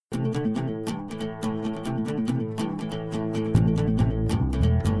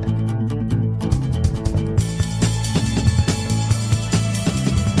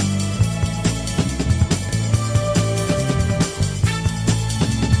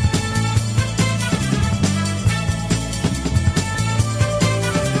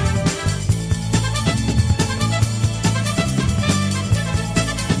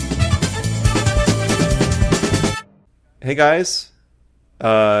hey guys,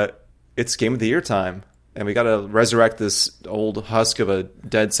 it's Game of the Year time, and we got to resurrect this old husk of a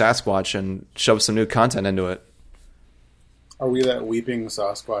dead Sasquatch and shove some new content into it. Are we that weeping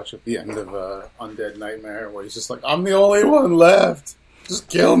Sasquatch at the end of Undead Nightmare where he's just like, I'm the only one left. Just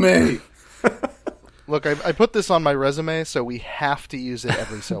kill me. Look, I put this on my resume, so we have to use it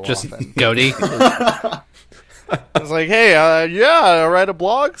every so often. Goatee. It's like, hey, I write a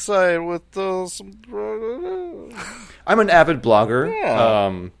blog site with some... I'm an avid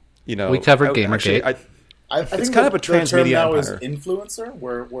blogger. Yeah. We covered Gamergate. I think it's kind of a transmedia term now empire. is influencer.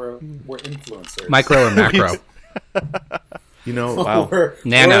 We're influencers. Micro or macro? Wow. we're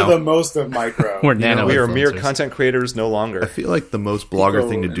Nano. the most of micro. We're nano. We are mere influencers. content creators no longer. I feel like the most blogger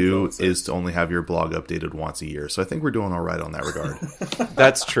thing to do Influencer. is to only have your blog updated once a year. So I think we're doing all right on that regard.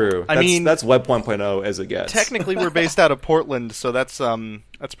 That's true. I mean, that's Web 1.0 as it gets. Technically, we're based out of Portland, so that's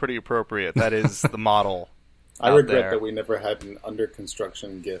pretty appropriate. That is the model. I out regret there. that we never had an under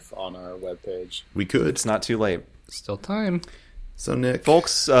construction GIF on our webpage. We could. It's not too late. Still time. So, Nick.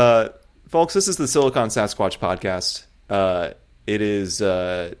 Folks, this is the Silicon Sasquatch podcast. It is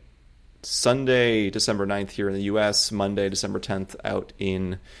Sunday, December 9th here in the U.S., Monday, December 10th out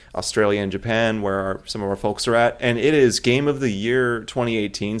in Australia and Japan, where some of our folks are at. And it is Game of the Year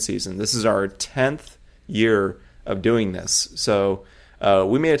 2018 season. This is our 10th year of doing this. So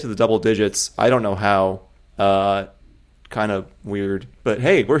we made it to the double digits. I don't know how. Kind of weird. But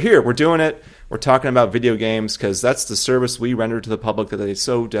hey, we're here. We're doing it. We're talking about video games because that's the service we render to the public that they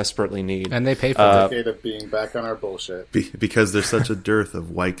so desperately need. And they pay for A it. decade of being back on our bullshit. Because there's such a dearth of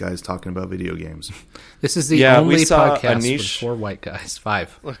white guys talking about video games. This is the Yeah, we only saw a podcast with niche- 4 white guys.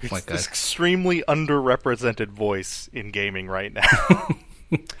 5 Look, it's white this guys. extremely underrepresented voice in gaming right now.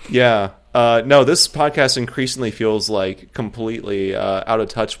 Yeah. No, this podcast increasingly feels like completely out of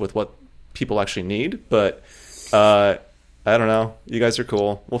touch with what people actually need. But I don't know. You guys are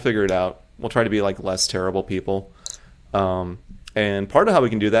cool. We'll figure it out. We'll try to be like less terrible people. And part of how we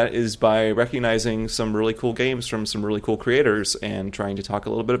can do that is by recognizing some really cool games from some really cool creators and trying to talk a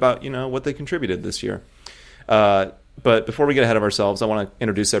little bit about, what they contributed this year. But before we get ahead of ourselves, I want to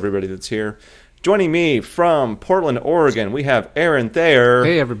introduce everybody that's here. Joining me from Portland, Oregon, we have Aaron Thayer.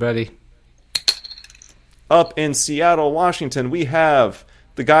 Hey, everybody. Up in Seattle, Washington, we have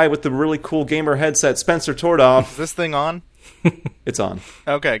the guy with the really cool gamer headset, Spencer Tordoff. Is this thing on? It's on.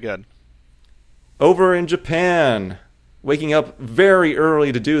 Okay, good. Over in Japan, waking up very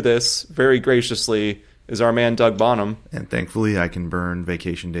early to do this, very graciously, is our man Doug Bonham. And thankfully, I can burn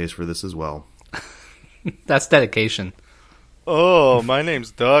vacation days for this as well. That's dedication. Oh, my name's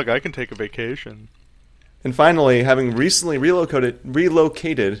Doug. I can take a vacation. And finally, having recently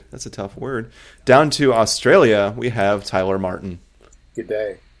relocated, that's a tough word, down to Australia, we have Tyler Martin. Good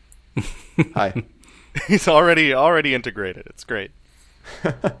day. Hi. He's already integrated. It's great.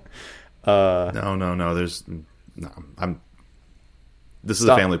 No. This is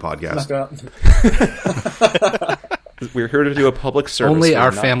Stop. a family podcast. We're here to do a public service. Only We're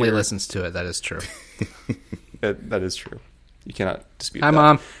our not family here- listens to it. That is true. That is true. You cannot dispute Hi,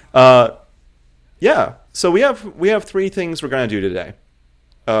 that. Mom. Yeah. So we have 3 things we're going to do today.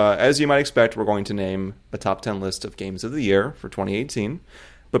 As you might expect, we're going to name a top 10 list of games of the year for 2018.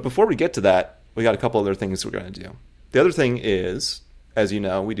 But before we get to that, we got a couple other things we're going to do. The other thing is, as you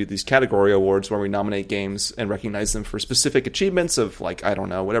know, we do these category awards where we nominate games and recognize them for specific achievements of, like, I don't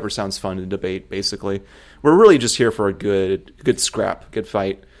know, whatever sounds fun to debate, basically. We're really just here for a good scrap, good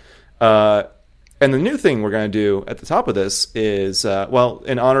fight. And the new thing we're going to do at the top of this is,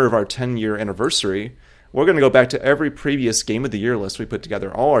 in honor of our 10-year anniversary, we're going to go back to every previous Game of the Year list we put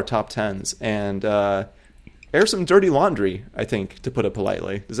together, all our top 10s, and air some dirty laundry, I think, to put it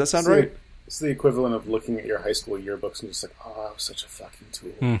politely. Does that sound right? It's the equivalent of looking at your high school yearbooks and just like, oh, I was such a fucking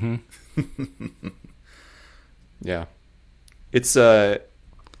tool. Mm-hmm. Yeah. It's going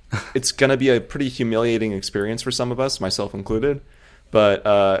to be a pretty humiliating experience for some of us, myself included. But,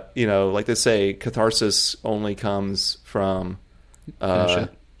 like they say, catharsis only comes from Finish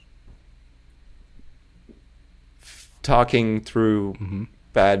it. talking through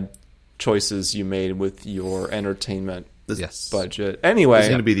bad choices you made with your entertainment Yes. budget. Anyway, It's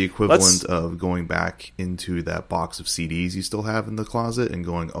going to be the equivalent of going back into that box of CDs you still have in the closet and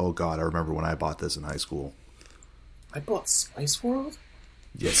going, oh, God, I remember when I bought this in high school. I bought Spice World?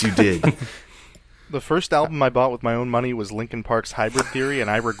 Yes, you did. The first album I bought with my own money was Linkin Park's Hybrid Theory,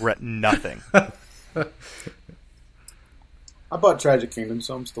 and I regret nothing. I bought Tragic Kingdom,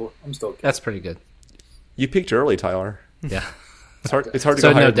 so I'm still okay. That's pretty good. you peaked early, Tyler. Yeah. It's hard to So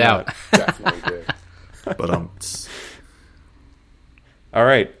go higher no than doubt. that. Definitely did. But All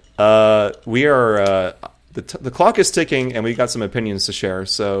right. We are the clock is ticking, and we got some opinions to share.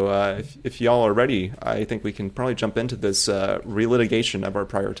 So if y'all are ready, I think we can probably jump into this relitigation of our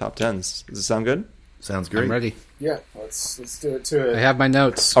prior top tens. Does it sound good? Sounds great. I'm ready. Yeah, let's do it to it. I have my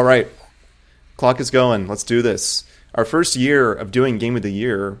notes. All right, clock is going. Let's do this. Our first year of doing Game of the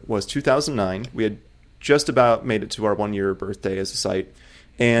Year was 2009. We had just about made it to our 1-year birthday as a site.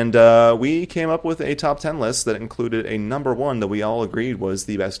 And we came up with a top 10 list that included a number one that we all agreed was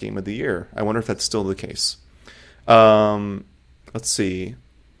the best game of the year. I wonder if that's still the case. Let's see.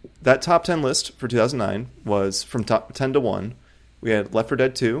 That top 10 list for 2009 was from top 10 to 1. We had Left 4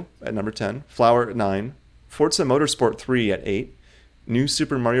 Dead 2 at number 10, Flower at 9, Forza Motorsport 3 at 8, New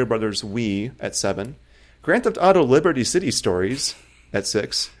Super Mario Bros. Wii at 7, Grand Theft Auto Liberty City Stories at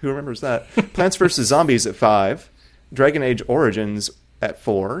 6. Who remembers that? Plants vs. Zombies at 5, Dragon Age Origins at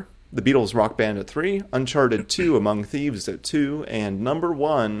 4, The Beatles Rock Band at 3, Uncharted 2 Among Thieves at 2, and number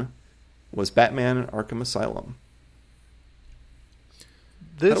 1 was Batman Arkham Asylum.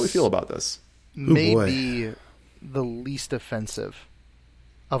 How do we feel about this? May boy. be the least offensive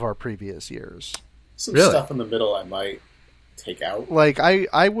of our previous years. Some Really? stuff in the middle I might take out. Like,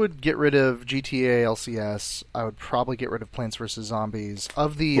 I would get rid of GTA LCS. I would probably get rid of Plants vs. Zombies.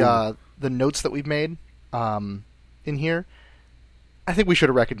 Of the notes that we've made in here, I think we should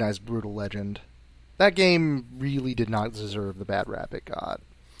have recognized Brutal Legend. That game really did not deserve the bad rap it got.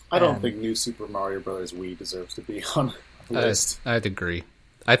 I don't And- think New Super Mario Bros. Wii deserves to be on the list. I'd agree.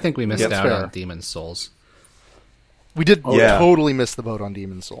 I think we missed Yep. out Fair. on Demon's Souls. We did Yeah. totally miss the boat on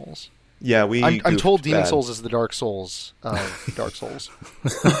Demon's Souls. Yeah, we. I'm told goofed Demon's bad. Souls is the Dark Souls of Dark Souls.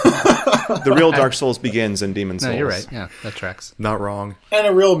 The real Dark Souls begins in Demon's No, Souls. you're right. Yeah, that tracks. Not wrong. And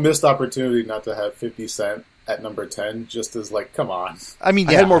a real missed opportunity not to have 50 Cent at number 10, just as like, come on. I mean,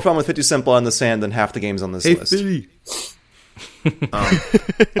 I yeah. had more fun with 50 Cent Blood in the Sand than half the games on this Hey, list. Fitty. I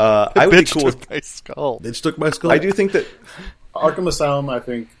would be Bitch cool with. took my skull. They just took my skull. I do think that. Arkham Asylum, I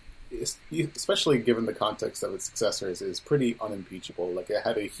think, especially given the context of its successors, is pretty unimpeachable. Like, it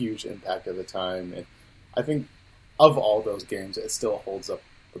had a huge impact at the time, and I think of all those games, it still holds up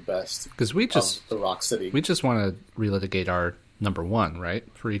the best Because we just of the Rock City. we just want to relitigate our number one, right,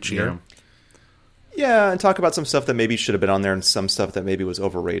 for each year. Yeah, and talk about some stuff that maybe should have been on there and some stuff that maybe was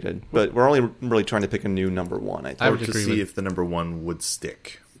overrated. But we're only really trying to pick a new number one, I think. I Or would to agree see with- if the number one would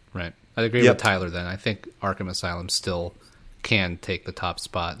stick. Right. I agree Yep. with Tyler then. I think Arkham Asylum still can take the top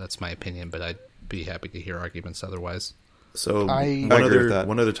spot. That's my opinion, but I'd be happy to hear arguments otherwise. So I agree with that.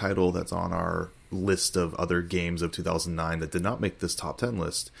 one other title that's on our list of other games of 2009 that did not make this top 10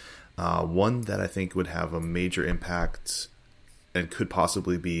 list, one that I think would have a major impact and could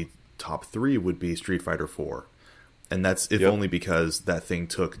possibly be top 3 would be Street Fighter 4. And that's if Yep. only because that thing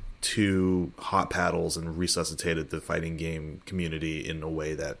took 2 hot paddles and resuscitated the fighting game community in a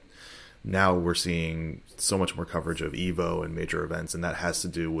way that now we're seeing so much more coverage of EVO and major events, and that has to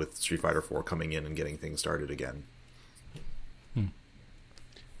do with Street Fighter 4 coming in and getting things started again.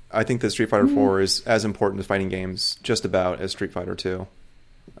 I think that Street Fighter 4 is as important to fighting games, just about, as Street Fighter 2.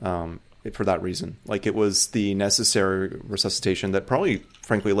 For that reason. Like, it was the necessary resuscitation that probably,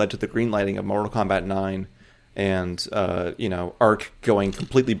 frankly, led to the greenlighting of Mortal Kombat 9 and, Arc going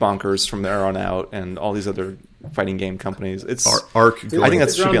completely bonkers from there on out, and all these other fighting game companies. It's Arc. Did I think it that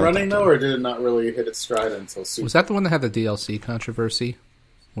hit should be ground on the running, top though, 10. or did it not really hit its stride until Super? Was that the one that had the DLC controversy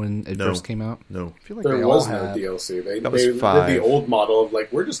when it No. first came out? No. I feel like There they was all no had. DLC. They That was did 5. the old model of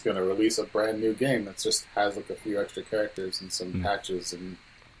like, we're just going to release a brand new game that just has like a few extra characters and some patches and.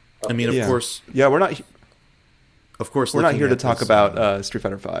 I mean, Yeah. of course, Yeah, we're not looking here to at talk this, about Street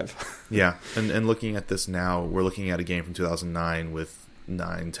Fighter 5. Yeah, and looking at this now, we're looking at a game from 2009 with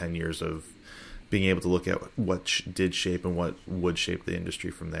 9-10 years of being able to look at what did shape and what would shape the industry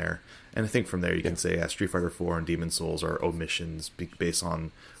from there. And I think from there you can say Street Fighter 4 and Demon's Souls are omissions based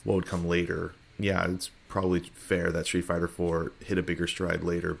on what would come later. Yeah, it's probably fair that Street Fighter 4 hit a bigger stride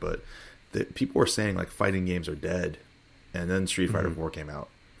later, but people were saying like fighting games are dead, and then Street Fighter 4 came out,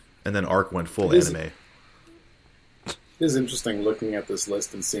 and then Arc went full It is- anime. It is interesting looking at this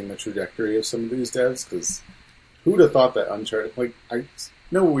list and seeing the trajectory of some of these devs, because who would have thought that Uncharted... Like, I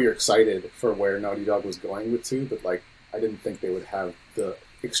know we were excited for where Naughty Dog was going with 2, but, like, I didn't think they would have the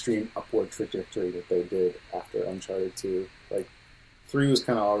extreme upward trajectory that they did after Uncharted 2. Like, 3 was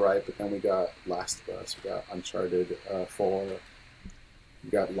kind of alright, but then we got Last of Us, we got Uncharted 4, we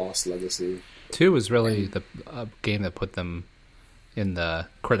got Lost Legacy. 2 was really the game that put them in the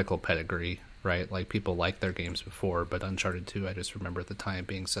critical pedigree, right? Like, people liked their games before, but Uncharted 2, I just remember at the time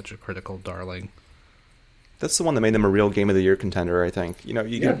being such a critical darling. That's the one that made them a real Game of the Year contender, I think. Yeah,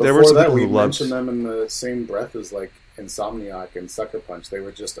 there before were some that, people we who loved... mentioned them in the same breath as, like, Insomniac and Sucker Punch. They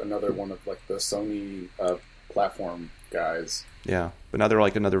were just another one of like the Sony platform guys. Yeah, but now they're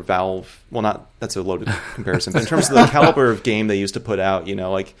like another Valve. Well, not that's a loaded comparison, but in terms of the caliber of game they used to put out,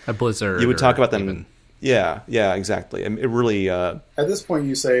 like a Blizzard. You would talk about them. Even... Yeah, exactly. It really. At this point,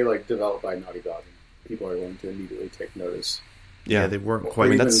 you say like developed by Naughty Dog, people are going to immediately take notice. Yeah, they weren't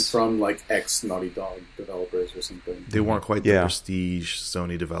quite. Or even from like ex Naughty Dog developers or something. They weren't quite the prestige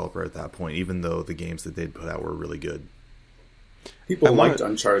Sony developer at that point, even though the games that they'd put out were really good. People liked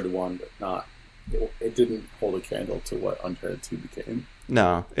Uncharted 1, but not. It didn't hold a candle to what Uncharted 2 became.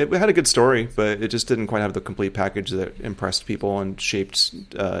 No, it had a good story, but it just didn't quite have the complete package that impressed people and shaped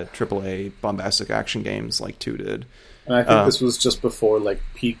AAA bombastic action games like 2 did. And I think this was just before like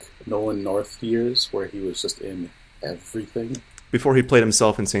peak Nolan North years, where he was just in everything. Before he played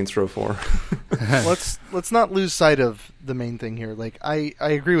himself in Saints Row 4. Let's not lose sight of the main thing here. Like I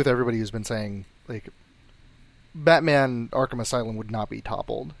agree with everybody who's been saying like Batman Arkham Asylum would not be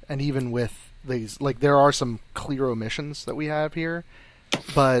toppled, and even with these, like, there are some clear omissions that we have here,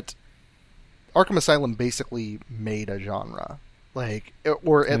 but Arkham Asylum basically made a genre, like,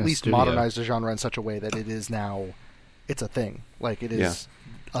 or at least modernized a genre in such a way that it is now, it's a thing. Like, it is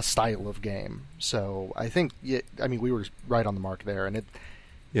a style of game. So I think, we were right on the mark there, and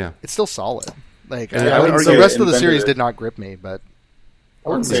it's still solid. Like, the rest of the series did not grip me, but I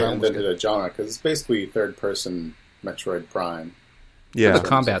wouldn't say it invented a genre, because it's basically third-person Metroid Prime. Yeah, the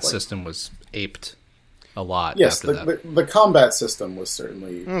combat system was aped a lot. Yes, after that. The combat system was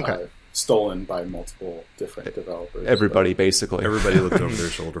certainly stolen by multiple different developers. Everybody looked over their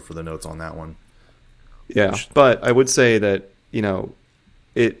shoulder for the notes on that one. Yeah, but I would say that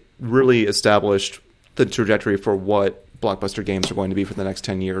it really established the trajectory for what blockbuster games are going to be for the next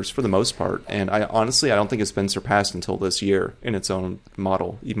 10 years for the most part, and I don't think it's been surpassed until this year in its own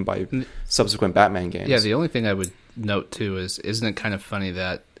model, even by subsequent Batman games. Yeah, the only thing I would note too is, isn't it kind of funny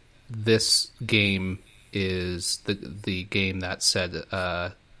that this game is the game that said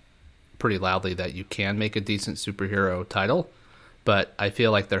pretty loudly that you can make a decent superhero title, but I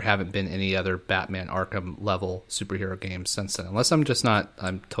feel like there haven't been any other Batman Arkham level superhero games since then, unless I'm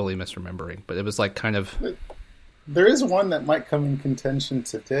totally misremembering, but it was like kind of... There is one that might come in contention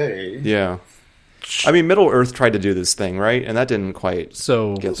today. Yeah. I mean, Middle-earth tried to do this thing, right? And that didn't quite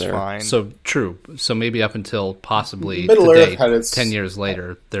get there. Fine. So, true. So maybe up until possibly Middle-earth today, 10 years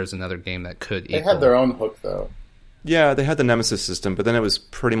later, there's another game that could They had their own hook, though. Yeah, they had the Nemesis system, but then it was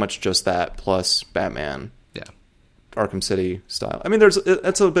pretty much just that, plus Batman. Yeah. Arkham City style. I mean, that's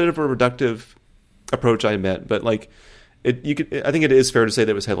a bit of a reductive approach, I admit, but like, I think it is fair to say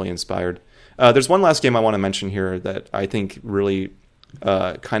that it was heavily inspired. There's one last game I want to mention here that I think really...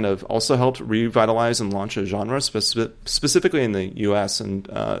 kind of also helped revitalize and launch a genre, specifically in the U.S., and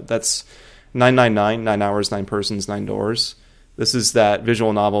that's 999, 9 Hours, 9 Persons, 9 Doors. This is that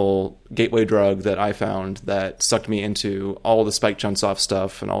visual novel gateway drug that I found that sucked me into all the Spike Chunsoft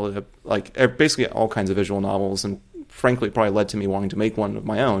stuff and all the, basically all kinds of visual novels, and frankly probably led to me wanting to make one of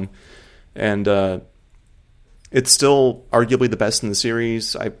my own. And it's still arguably the best in the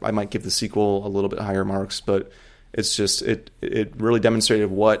series. I might give the sequel a little bit higher marks, but it's just it really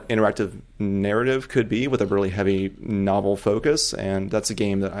demonstrated what interactive narrative could be with a really heavy novel focus, and that's a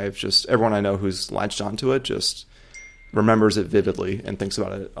game that everyone I know who's latched onto it just remembers it vividly and thinks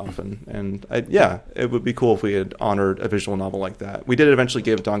about it often. And it would be cool if we had honored a visual novel like that. We did eventually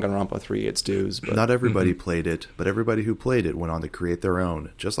give Danganronpa 3 its dues, but not everybody played it, but everybody who played it went on to create their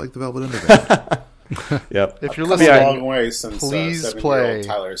own, just like the Velvet Underground. Yep. If you're listening, a long way since please 7-year-old play.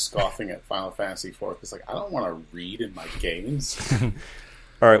 Tyler scoffing at Final Fantasy IV because I don't want to read in my games.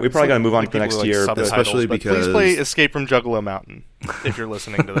 All right, we probably got to move on to the next year, especially because please play Escape from Juggalo Mountain if you're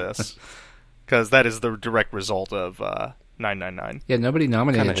listening to this, because that is the direct result of 999. Yeah, nobody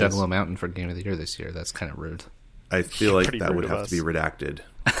nominated Juggalo Mountain for Game of the Year this year. That's kind of rude. I feel like that would have to be redacted.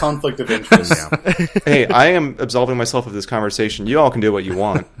 Conflict of interest. Hey, I am absolving myself of this conversation. You all can do what you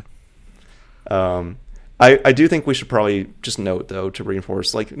want. I do think we should probably just note, though, to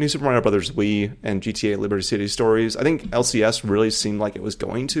reinforce, like, New Super Mario Bros. Wii and GTA Liberty City Stories, I think LCS really seemed like it was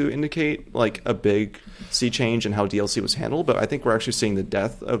going to indicate, like, a big sea change in how DLC was handled, but I think we're actually seeing the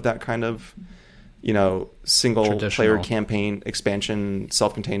death of that kind of, single-player campaign expansion,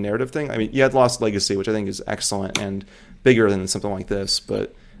 self-contained narrative thing. I mean, you had Lost Legacy, which I think is excellent and bigger than something like this,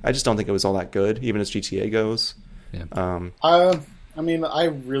 but I just don't think it was all that good, even as GTA goes. Yeah. I mean, I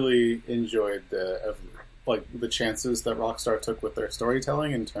really enjoyed the chances that Rockstar took with their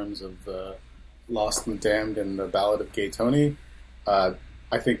storytelling in terms of the Lost and Damned and the Ballad of Gay Tony. I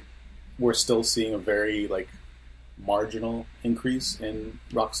think we're still seeing a very marginal increase in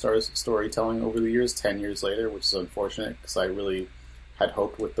Rockstar's storytelling over the years, 10 years later, which is unfortunate because I really had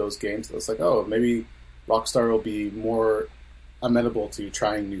hoped with those games. It was like, oh, maybe Rockstar will be more amenable to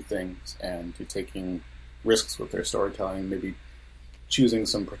trying new things and to taking risks with their storytelling, maybe choosing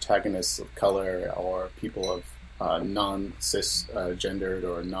some protagonists of color or people of non-cis-gendered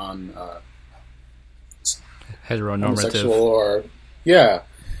or Heteronormative. or yeah,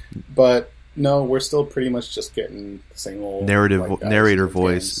 but no, we're still pretty much just getting the same old narrator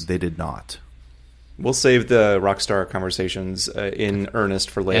voice. games. They did not. We'll save the Rockstar conversations in earnest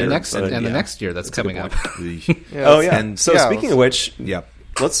for later. And but, the next year that's coming up. Oh yeah. And so speaking of which, Yep.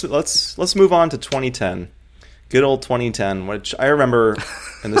 let's move on to 2010. Good old 2010, which I remember,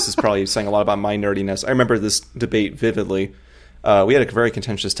 and this is probably saying a lot about my nerdiness. I remember this debate vividly. We had a very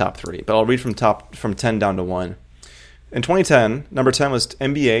contentious top 3, but I'll read from 10 down to 1. In 2010, number 10 was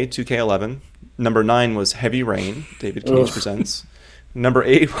NBA 2K11. Number 9 was Heavy Rain, David Cage Presents. Number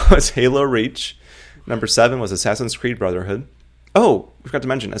 8 was Halo Reach. Number 7 was Assassin's Creed Brotherhood. Oh, we forgot to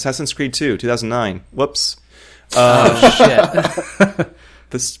mention Assassin's Creed 2, 2009. Whoops. Shit.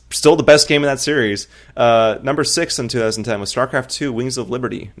 This still the best game in that series. Number 6 in 2010 was StarCraft 2: Wings of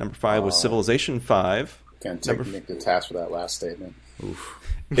Liberty. Number 5 was Civilization 5. Can't take Nick to task for that last statement.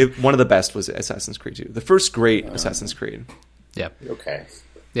 One of the best was Assassin's Creed 2. The first great Assassin's Creed. Yep. Okay.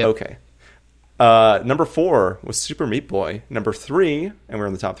 Yep. Okay. Number 4 was Super Meat Boy. Number 3, and we're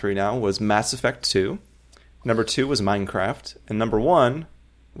in the top 3 now, was Mass Effect 2. Number 2 was Minecraft. And number 1,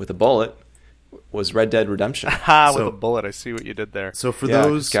 with a bullet, was Red Dead Redemption. With a bullet. I see what you did there. So for Yeah,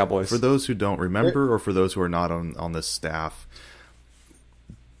 those Cowboys. for those who don't remember, or for those who are not on this staff,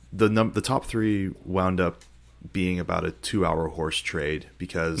 the top 3 wound up being about a 2-hour horse trade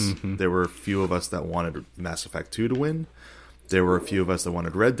because there were a few of us that wanted Mass Effect 2 to win. There were a few of us that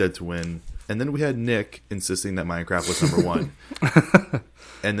wanted Red Dead to win. And then we had Nick insisting that Minecraft was number 1.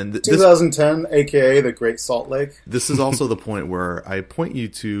 And then 2010, a.k.a. the Great Salt Lake. This is also the point where I point you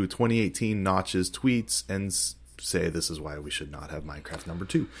to 2018 Notch's tweets and say this is why we should not have Minecraft number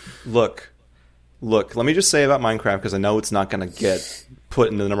 2. Look, let me just say about Minecraft, because I know it's not going to get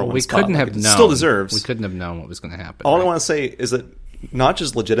put into the number 1 We spot. couldn't have it known. still deserves. We couldn't have known what was going to happen. All I right? want to say is that Notch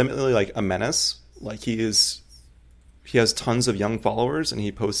is legitimately like a menace. Like he has tons of young followers, and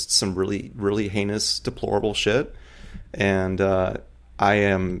he posts some really, really heinous, deplorable shit. And I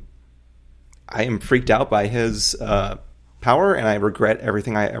am freaked out by his power, and I regret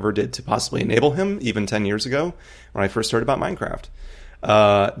everything I ever did to possibly enable him, even 10 years ago when I first heard about Minecraft.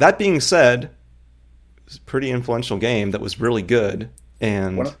 That being said, it's a pretty influential game that was really good.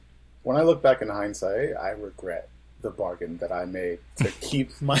 And when I look back in hindsight, I regret the bargain that I made to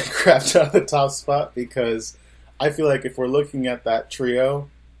keep Minecraft out of the top spot, because I feel like if we're looking at that trio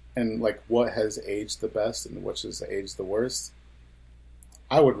and like what has aged the best and which has aged the worst,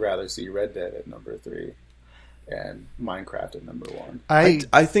 I would rather see Red Dead at number 3 and Minecraft at number 1.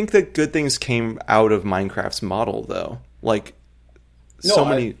 I think that good things came out of Minecraft's model, though. Like,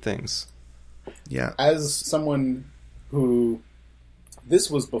 many things. Yeah. As someone who... This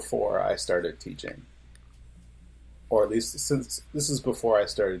was before I started teaching. Or at least since... This is before I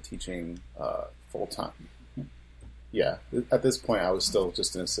started teaching full-time. Yeah. At this point, I was still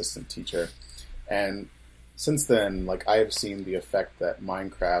just an assistant teacher. And since then, like, I have seen the effect that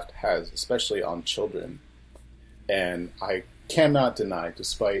Minecraft has, especially on children. And I cannot deny,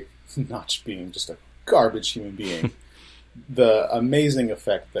 despite Notch being just a garbage human being, the amazing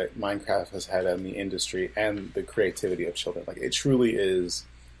effect that Minecraft has had on the industry and the creativity of children. Like, it truly is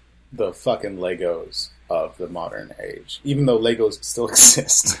the fucking Legos of the modern age. Even though Legos still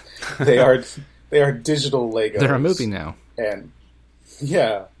exist, they are digital Legos. They're a movie now. And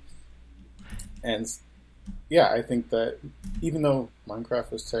yeah. And yeah, I think that even though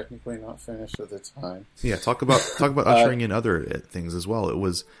Minecraft was technically not finished at the time. Yeah, talk about ushering in other things as well. It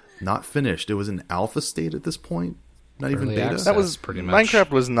was not finished. It was in alpha state at this point. Not even Early beta. access. That was pretty much. Minecraft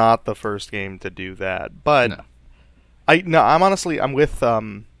was not the first game to do that, but No. I'm with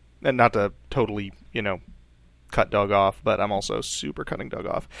and not to totally cut Doug off, but I'm also super cutting Doug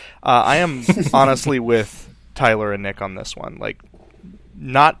off. I am honestly with Tyler and Nick on this one. Like,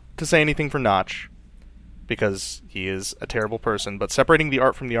 not to say anything for Notch, because he is a terrible person, but separating the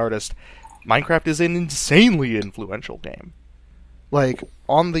art from the artist, Minecraft is an insanely influential game. Like,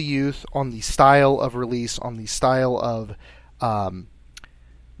 on the youth, on the style of release, on the style of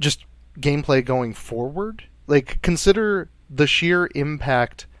just gameplay going forward. Like, consider the sheer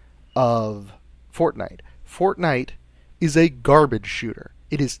impact of Fortnite. Fortnite is a garbage shooter.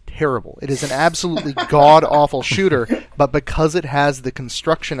 It is terrible. It is an absolutely god-awful shooter, but because it has the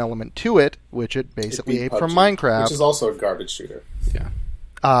construction element to it, which it basically ate from Minecraft... Which is also a garbage shooter. Yeah.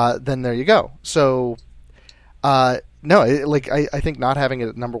 Then there you go. So, no, I think not having it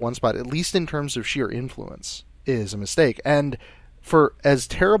at number one spot, at least in terms of sheer influence, is a mistake. And for as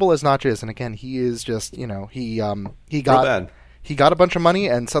terrible as Notch is, and again, he is just, he got a bunch of money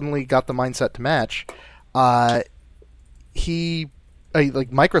and suddenly got the mindset to match.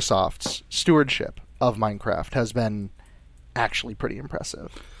 Microsoft's stewardship of Minecraft has been actually pretty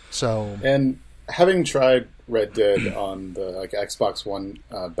impressive. So, and having tried Red Dead on the Xbox One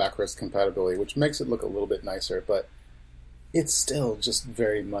backwards compatibility, which makes it look a little bit nicer, but it's still just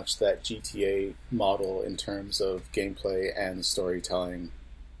very much that GTA model in terms of gameplay and storytelling.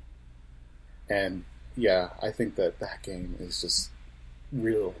 And yeah, I think that game is just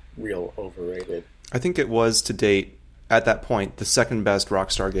real overrated. I think it was to date, at that point, the second best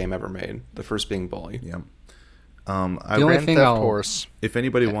Rockstar game ever made. The first being Bully. Yeah. The only thing if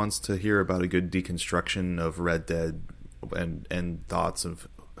anybody wants to hear about a good deconstruction of Red Dead and thoughts of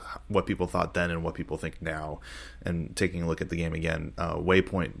what people thought then and what people think now, and taking a look at the game again,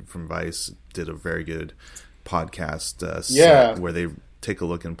 Waypoint from Vice did a very good podcast set where they take a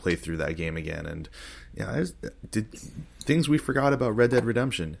look and play through that game again. And things we forgot about Red Dead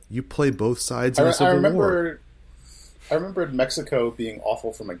Redemption. You play both sides in a civil war. I remembered Mexico being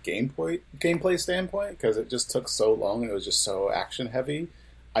awful from a gameplay standpoint because it just took so long and it was just so action heavy.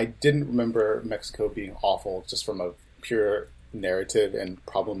 I didn't remember Mexico being awful just from a pure narrative and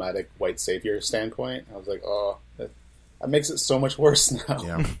problematic white savior standpoint. I was like, oh, that makes it so much worse now.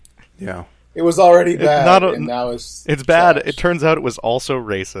 Yeah. Yeah. It was already bad, and now it's bad. trash. It turns out it was also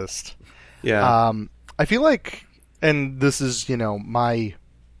racist. Yeah. I feel like, and this is, this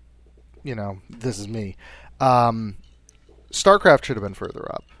is me. StarCraft should have been further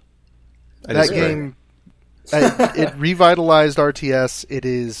up. That game, it revitalized RTS. It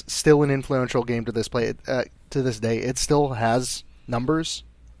is still an influential game to this day. It still has numbers.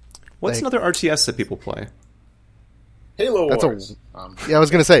 What's another RTS that people play? Halo Wars. I was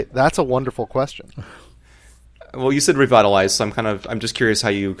going to say, that's a wonderful question. Well, you said revitalized, so I'm just curious how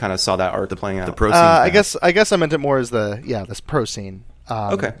you kind of saw that art playing out. The pro scene. I guess I meant it more as this pro scene,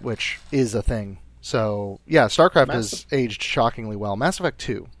 okay, which is a thing. So, yeah, StarCraft has aged shockingly well. Mass Effect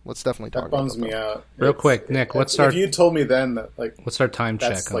 2, let's definitely talk about that. That bums me out. Real quick, Nick, if you told me then that, what's our time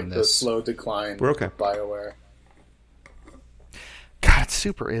that's check on the this? slow decline We're okay. of BioWare. God, it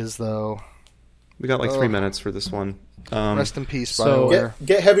super is, though. We got 3 minutes for this one. Rest in peace, so- BioWare.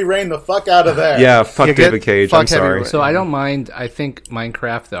 Get Heavy Rain the fuck out of there. Yeah, fuck David Cage. I'm fuck Heavy sorry. Rain. So I don't mind. I think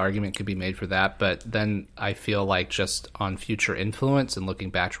Minecraft, the argument could be made for that, but then I feel like just on future influence and looking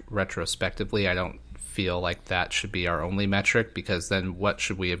back retrospectively, I don't feel like that should be our only metric, because then what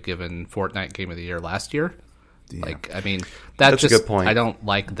should we have given Fortnite Game of the Year last year? Yeah. That's a good point. I don't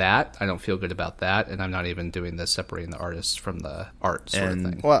like that. I don't feel good about that, and I'm not even doing the separating the artists from the art sort of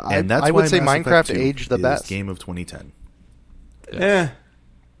thing. Well, that's I would why say Mass Effect Minecraft 2 aged the is best. Game of 2010. Yeah.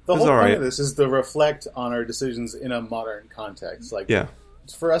 The whole all point right. of this is to reflect on our decisions in a modern context. Yeah.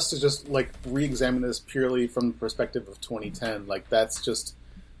 For us to just re-examine this purely from the perspective of 2010, that's just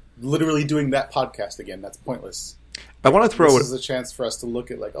literally doing that podcast again. That's pointless. I want to throw This is a chance for us to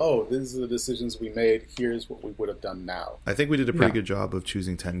look at these are the decisions we made. Here's what we would have done now. I think we did a pretty good job of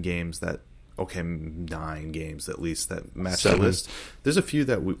choosing 10 games 9 games at least that match that list. There's a few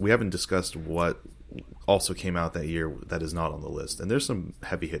that we haven't discussed what also came out that year that is not on the list, and there's some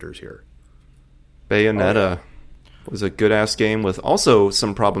heavy hitters here. Bayonetta was a good-ass game with also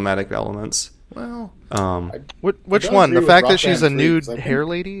some problematic elements. Well, Which don't one? agree The with fact Rock that she's a Band nude 3, 'cause I think- hair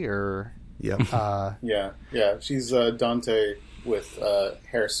lady, or yeah. Yeah. She's Dante with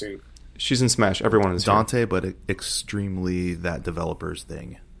hair suit. She's in Smash. Everyone is Dante, but extremely that developer's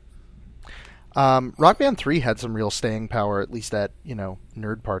thing. Rock Band 3 had some real staying power, at least at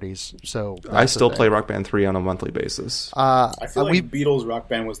nerd parties. So I that's the still thing. play Rock Band 3 on a monthly basis. I feel like Beatles Rock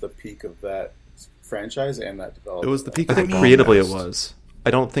Band was the peak of that franchise and that development. It was the peak. I of think the creatively it podcast. was. I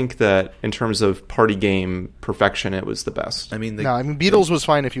don't think that in terms of party game perfection, it was the best. I mean, Beatles was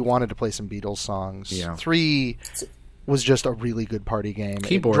fine if you wanted to play some Beatles songs. Yeah. 3 was just a really good party game.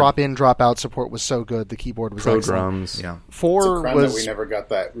 Keyboard. Drop in, drop out support was so good. The keyboard was Pro excellent. drums. Yeah. It's a 4 crime was that we never got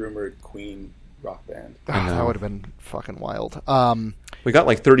that rumored Queen Rock Band. that would have been fucking wild. We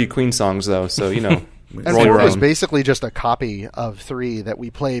got 30 Queen songs though, so And roll your 4 was own. basically just a copy of 3 that we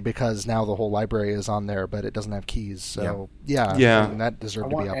play because now the whole library is on there, but it doesn't have keys. So yeah, and that I deserved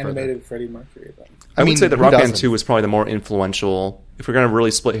to want be up animated Freddie Mercury then. I would say that who Rock Band doesn't? 2 was probably the more influential if we're going to really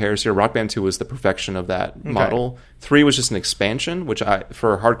split hairs here, Rock Band 2 was the perfection of that model. 3 was just an expansion, which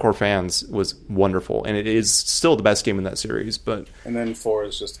for hardcore fans was wonderful, and it is still the best game in that series. And then 4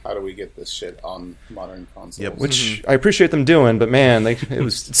 is just how do we get this shit on modern consoles? Yep. Which I appreciate them doing, but man, it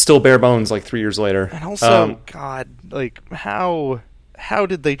was still bare bones like 3 years later. And also, God, like how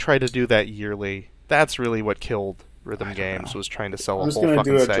did they try to do that yearly? That's really what killed Rhythm Games, was trying to sell I'm a just whole going to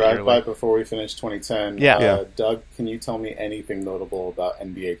fucking do a set drive-by yearly. before we finish 2010. Yeah. Doug, can you tell me anything notable about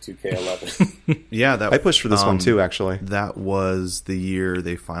NBA 2K11? Yeah, that I pushed for this one too, actually. That was the year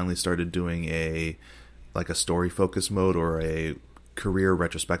they finally started doing a story focus mode or a career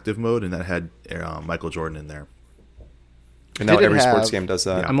retrospective mode, and that had Michael Jordan in there. And now Did it every sports have- game does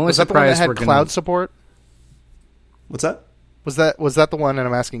that. Yeah. I'm only Was that the one that surprised we're had cloud going to... support? What's that? Was that the one? And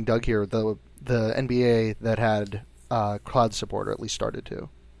I'm asking Doug here. The NBA that had cloud support, or at least started to.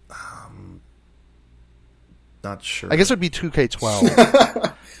 Not sure. I guess it would be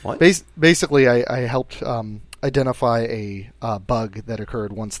 2K12. What? Basically, I helped identify a bug that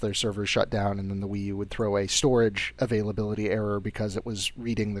occurred once their servers shut down, and then the Wii U would throw a storage availability error because it was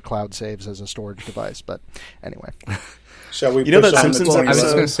reading the cloud saves as a storage device. But anyway, Shall we You know push that on Simpsons to I was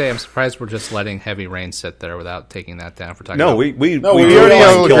just 2011? going to say, I'm surprised we're just letting Heavy Rain sit there without taking that down for talking No, about... we already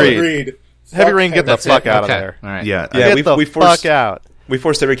all agreed. Heavy Fuck Rain, get the Heavy fuck Rain. out of Okay, there. all right. Yeah, Yeah, Get the we forced fuck out. we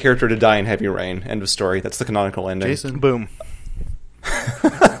forced every character to die in Heavy Rain. End of story. That's the canonical ending. Jason, Boom.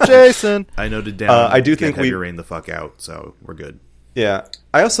 Jason. I noted down. I do get think Heavy we- Rain the fuck out, so we're good. Yeah,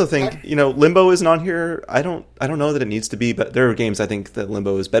 I also think Limbo isn't on here. I don't know that it needs to be, but there are games I think that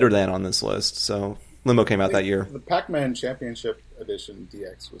Limbo is better than on this list. So Limbo came out that year. The Pac-Man Championship Edition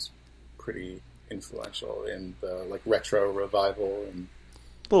DX was pretty influential in the retro revival and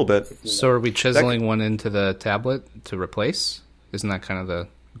A little bit. So are we chiseling one into the tablet to replace? Isn't that kind of the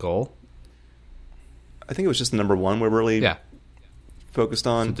goal? I think it was just the number one we're really Yeah. focused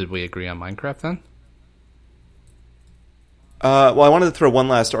So on. did we agree on Minecraft then? Well, I wanted to throw one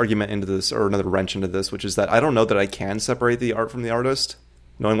last argument into this, or another wrench into this, which is that I don't know that I can separate the art from the artist,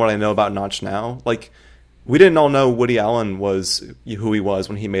 knowing what I know about Notch now. Like, we didn't all know Woody Allen was who he was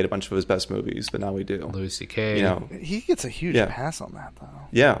when he made a bunch of his best movies, but now we do. Louis C.K. You know, He gets a huge Yeah. pass on that, though.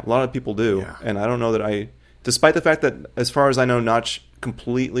 yeah, a lot of people do, Yeah. and I don't know that despite the fact that, as far as I know, Notch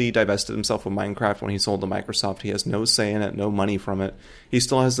completely divested himself of Minecraft when he sold to Microsoft. He has no say in it, no money from it. He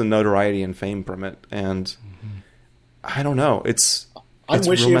still has the notoriety and fame from it, and I don't know. I'm It's real messed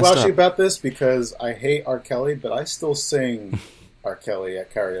wishy-washy up. about this because I hate R. Kelly, but I still sing R. Kelly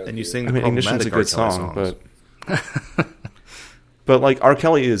at karaoke. And you sing I the mean, English is a problematic good R. Kelly song, songs. but like R.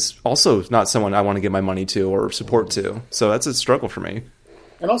 Kelly is also not someone I want to give my money to or support to. So that's a struggle for me.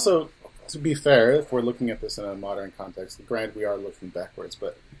 And also, to be fair, if we're looking at this in a modern context, granted we are looking backwards,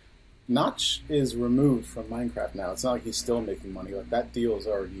 but Notch is removed from Minecraft now. It's not like he's still making money. Like, that deal is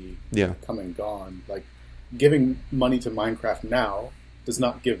already Yeah. come and gone. Like, giving money to Minecraft now does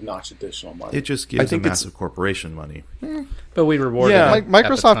not give Notch additional money. It just gives a think it's- massive corporation money. But we rewarded Yeah. it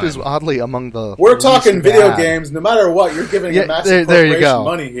Microsoft at the is time. oddly among the. We're least talking video bad. games. No matter what, you're giving Yeah, a massive there you corporation go.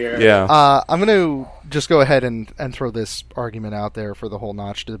 money here. Yeah. I'm going to just go ahead and throw this argument out there for the whole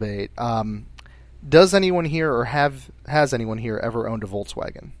Notch debate. Does anyone here or has anyone here ever owned a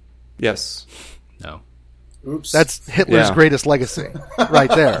Volkswagen? Yes. No. Oops. That's Hitler's Yeah. greatest legacy, right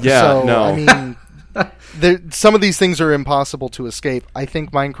there. Yeah, So, no. I mean, some of these things are impossible to escape. I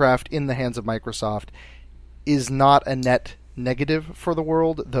think Minecraft, in the hands of Microsoft, is not a net negative for the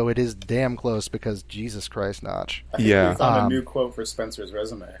world, though it is damn close because Jesus Christ, Notch. I think Yeah. we found a new quote for Spencer's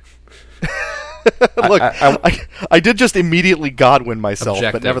resume. Look, I- I did just immediately Godwin myself,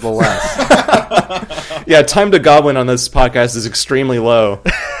 Objective. but nevertheless. Yeah, time to Godwin on this podcast is extremely low.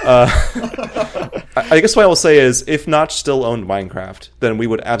 I guess what I will say is, if Notch still owned Minecraft, then we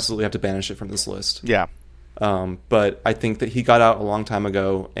would absolutely have to banish it from this list. Yeah. But I think that he got out a long time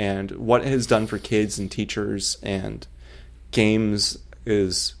ago, and what it has done for kids and teachers and games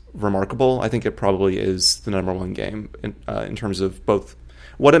is remarkable. I think it probably is the number one game in terms of both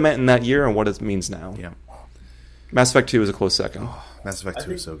what it meant in that year and what it means now. Yeah. Mass Effect 2 is a close second. Mass Effect I 2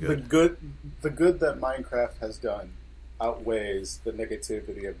 think is so the good. good that Minecraft has done outweighs the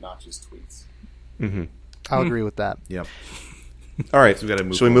negativity of Notch's tweets. I'll agree with that. Yep. All right, So we gotta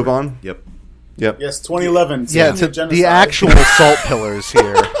move should we move forward. on? Yep. Yep. Yes, 2011. Yeah, Senior to genocide. the actual salt pillars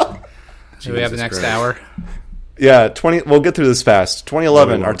here. Do we have the Jesus next Christ. hour? Yeah, 20. We'll get through this fast.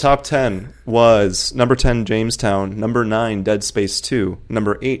 2011, No, we our won't. top 10 was number 10, Jamestown. Number 9, Dead Space 2.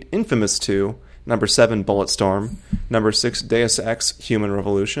 Number 8, Infamous 2. Number 7, Bulletstorm. Number 6, Deus Ex: Human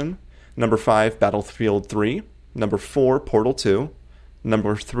Revolution. Number 5, Battlefield 3. Number 4, Portal 2.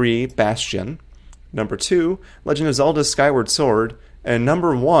 Number 3, Bastion. Number 2, Legend of Zelda: Skyward Sword. And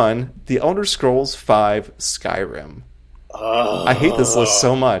number 1, The Elder Scrolls V Skyrim. I hate this list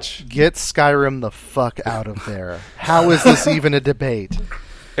so much. Get Skyrim the fuck out of there. How is this even a debate?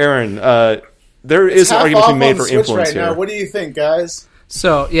 Aaron, there is an argument to be made for influence right here. now. What do you think, guys?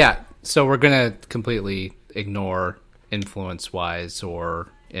 So we're gonna completely ignore influence-wise or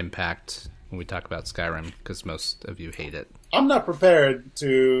impact when we talk about Skyrim because most of you hate it. I'm not prepared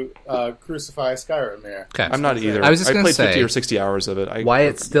to crucify Skyrim here. Okay, I'm not either. I was just gonna played say 50 or 60 hours of it. why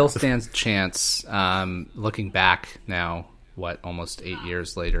it still stands a chance. Looking back now, almost 8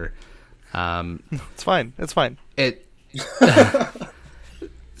 years later, It's fine. It's fine. it.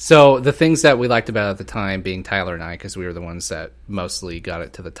 So the things that we liked about it at the time, being Tyler and I, because we were the ones that mostly got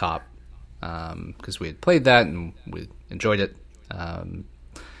it to the top, because we had played that and we enjoyed it.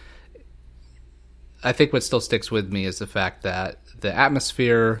 I think what still sticks with me is the fact that the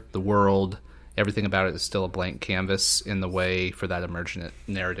atmosphere, the world, everything about it is still a blank canvas in the way for that emergent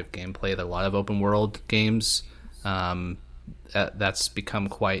narrative gameplay that a lot of open world games that's become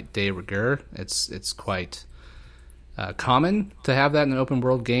quite de rigueur. It's quite common to have that in an open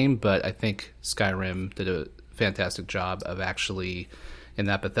world game, but I think Skyrim did a fantastic job of actually, in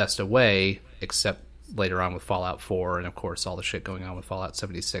that Bethesda way, except later on with Fallout 4 and of course all the shit going on with Fallout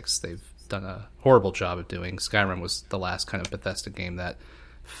 76, they've done a horrible job of doing. Skyrim was the last kind of Bethesda game that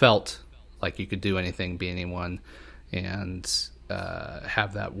felt like you could do anything, be anyone, and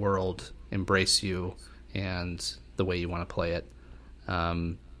have that world embrace you and the way you want to play it.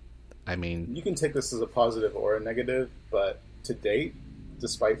 I mean, You can take this as a positive or a negative, but to date,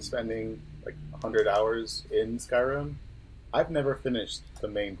 despite spending like 100 hours in Skyrim, I've never finished the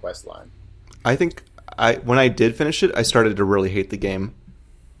main quest line. I think when I did finish it, I started to really hate the game.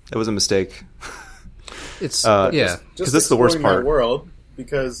 It was a mistake. it's Just because that's the worst exploring part. that world,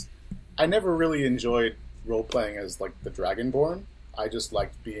 because I never really enjoyed role playing as like the Dragonborn. I just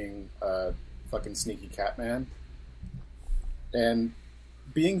liked being a fucking sneaky Catman, and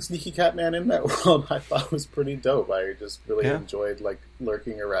being sneaky Catman in that world, I thought was pretty dope. I just really enjoyed like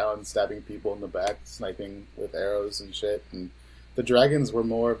lurking around, stabbing people in the back, sniping with arrows and shit. And the dragons were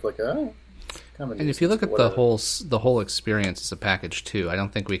more of like a kind of. And if you look at the whole experience as a package too, I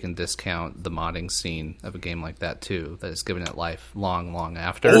don't think we can discount the modding scene of a game like that too. That has given it life long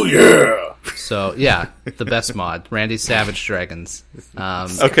after. Oh yeah! So yeah, the best mod, Randy Savage Dragons.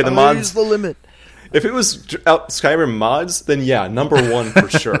 Okay, the Sky's mods. the limit. If it was Skyrim mods, then yeah, number 1 for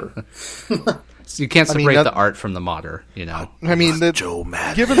sure. So you can't I mean, separate that- the art from the modder, you know. I mean, Joe given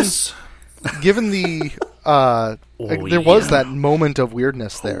Madness. given the there was that moment of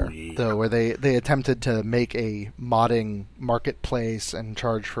weirdness there, though, where they attempted to make a modding marketplace and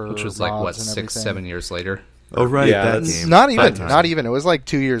charge for Which was mods like what, and 6-7 years later. Oh right, Yeah, that it's game. Not even, That not time. even. It was like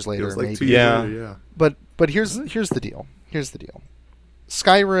 2 years It later, was like maybe. 2 years Yeah. later, yeah. But here's the deal. Here's the deal.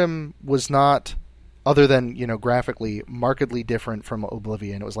 Skyrim was not, other than graphically, markedly different from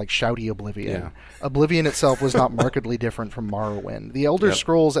Oblivion. It was like shouty Oblivion. Yeah. Oblivion itself was not markedly different from Morrowind. The Elder Yep.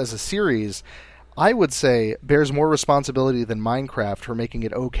 Scrolls as a series, I would say, bears more responsibility than Minecraft for making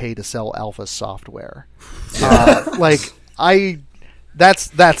it okay to sell alpha software. That's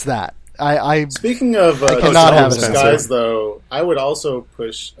that. I Speaking of cannot have it. skies, though, I would also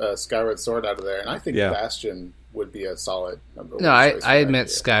push Skyward Sword out of there, and I think Yeah. Bastion would be a solid number one. No, I choice for admit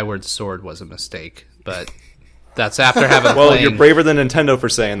that year. Skyward Sword was a mistake, but that's after having Well, played you're braver than Nintendo for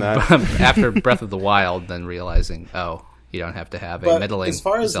saying that. after Breath of the Wild, then realizing, you don't have to have a But middling as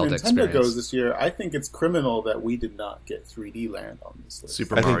far as Zelda Nintendo experience. goes this year, I think it's criminal that we did not get 3D Land on this list.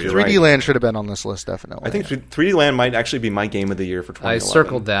 Super I think Mario. you're 3D right. Land should have been on this list, definitely. I think 3D Land might actually be my game of the year for I 2011.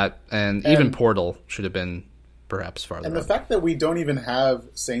 circled that, and even And- Portal should have been perhaps farther And the up. fact that we don't even have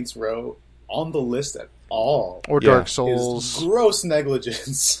Saints Row on the list at all or Yeah. Dark is Souls. gross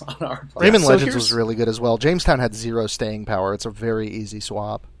negligence on our part. Rayman So Legends here's- was really good as well. Jamestown had 0 staying power. It's a very easy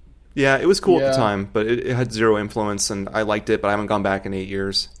swap. Yeah, it was cool at Yeah. the time, but it had 0 influence, and I liked it, but I haven't gone back in 8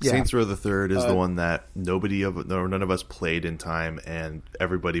 years. Yeah. Saints Row the Third is the one that none of us played in time, and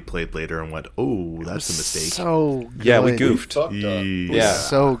everybody played later and went, "Oh, that's a mistake." So good. Yeah, we goofed. Fucked up. Yeah.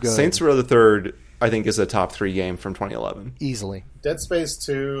 So good. Saints Row the Third, I think, is a top 3 game from 2011. Easily. Dead Space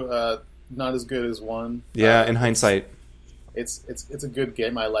 2, not as good as 1. Yeah, in hindsight. It's a good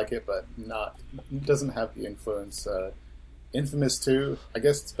game. I like it, but it doesn't have the influence. Infamous 2, I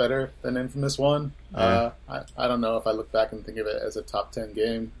guess it's better than Infamous 1. I don't know if I look back and think of it as a top 10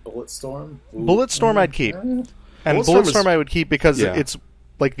 game. Bulletstorm? Ooh. Bulletstorm I'd keep. And Bulletstorm Bulletstorm is- I would keep because Yeah. it's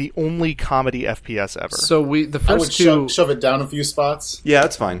like the only comedy FPS ever. So the I would first two shove it down a few spots. Yeah,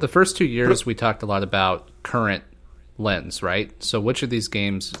 that's fine. the first 2 years we talked a lot about current lens, right? So which of these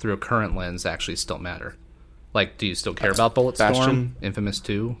games through a current lens actually still matter? Like, do you still care about Bulletstorm? Bastion. Infamous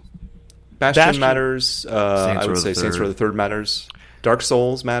 2? Bastion matters. I would Row say the Saints Row the Third matters. Dark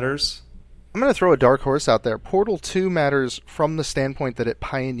Souls matters. I'm going to throw a dark horse out there. Portal 2 matters from the standpoint that it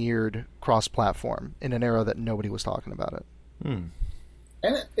pioneered cross-platform in an era that nobody was talking about it.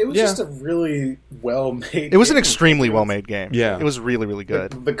 And it was just a really well-made It was an game. extremely well-made game. Yeah. It was really, really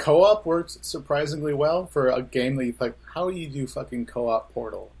good. The co-op worked surprisingly well for a game that you like. How do you do fucking co-op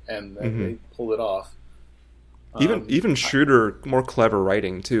Portal? And then they pulled it off. Even shooter, more clever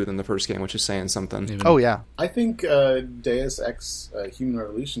writing too than the first game, which is saying something. Oh, yeah. I think Deus Ex Human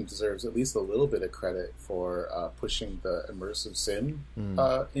Revolution deserves at least a little bit of credit for pushing the immersive sim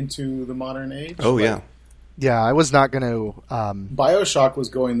into the modern age. Oh Like, yeah, Yeah, I was not going to... BioShock was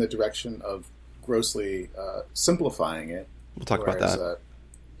going the direction of grossly simplifying it. we'll talk about whereas, that.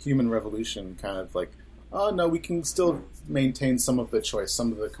 Human Revolution kind of like, oh no, we can still maintain some of the choice,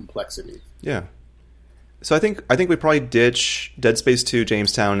 some of the complexity. Yeah. So I think we probably ditch Dead Space 2,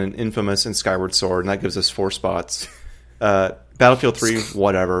 Jamestown, and Infamous and Skyward Sword, and that gives us 4 spots. Battlefield 3,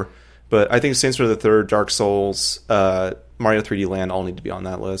 whatever. But I think Saints Row the Third, Dark Souls, Mario 3D Land all need to be on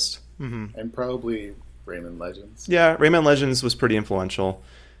that list. And probably Rayman Legends. Yeah, Rayman Legends was pretty influential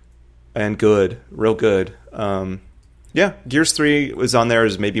and good, real good. Yeah, Gears 3 was on there,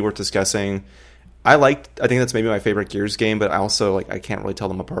 is maybe worth discussing. I think that's maybe my favorite Gears game, but I also I can't really tell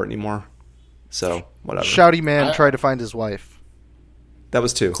them apart anymore. So whatever. Shouty Man tried to find his wife. That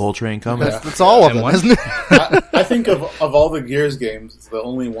was 2. Coltrane coming. That's all of them, one? isn't it? I think of all the Gears games, the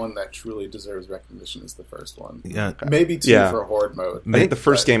only one that truly deserves recognition is the first one. Yeah. Maybe 2 Yeah. for Horde mode. I think the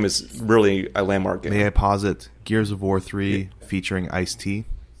first but- game is really a landmark game. May I posit Gears of War 3 featuring Ice-T?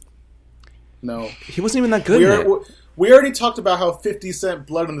 No. He wasn't even that good in it. We already talked about how 50 Cent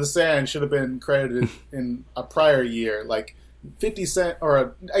Blood in the Sand should have been credited in a prior year. Like, 50 Cent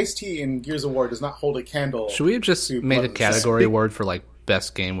or Ice-T in Gears of War does not hold a candle. Should we have just to made Blood a in the Sand. category award for like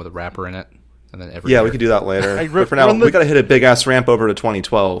best game with a rapper in it, and then every Yeah, year? we could do that later. Hey, But for now, run the- we got to hit a big ass ramp over to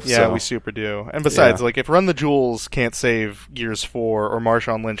 2012. Yeah, so. we super do. And besides, Yeah. like, if Run the Jewels can't save Gears 4 or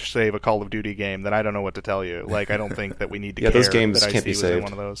Marshawn Lynch save a Call of Duty game, then I don't know what to tell you. Like, I don't think that we need to Yeah, care those games that can't be IC was in saved.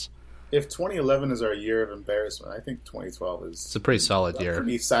 one of those. If 2011 is our year of embarrassment, I think 2012 is It's a pretty solid a year.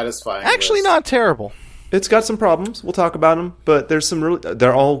 pretty satisfying. Actually, list. not terrible. It's got some problems. We'll talk about them, but there's some really.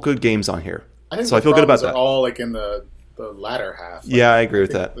 They're all good games on here. I think So I the feel good about problems that. are all like in the latter half. Like, Yeah, I agree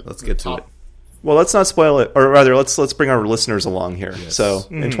with think that. Let's get to top- it. Well, let's not spoil it, or rather, let's bring our listeners along here. So,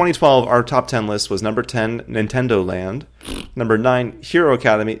 in 2012, our top 10 list was number 10, Nintendo Land. Number 9, Hero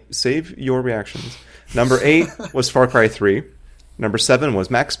Academy. Save your reactions. Number 8 was Far Cry 3. Number 7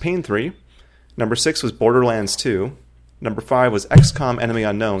 was Max Payne 3. Number 6 was Borderlands 2. Number 5 was XCOM Enemy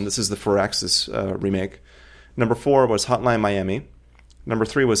Unknown. This is the Firaxis remake. Number 4 was Hotline Miami. Number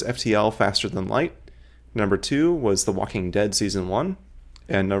 3 was FTL Faster Than Light. Number 2 was The Walking Dead Season 1.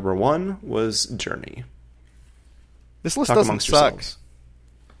 And number 1 was Journey. This list Talk doesn't amongst suck. yourselves.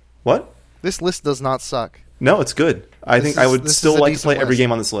 What? This list does not suck. No, it's good. I think I would this still is a like to decent play every list.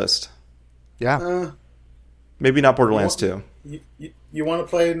 game on this list. Yeah. Maybe not Borderlands 2. You want to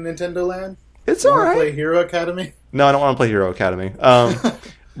play Nintendo Land? It's You want to alright. play Hero Academy? No, I don't want to play Hero Academy.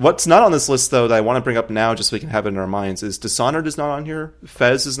 What's not on this list, though, that I want to bring up now just so we can have it in our minds is Dishonored is not on here,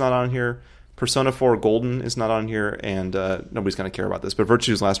 Fez is not on here, Persona 4 Golden is not on here, and nobody's going to care about this, but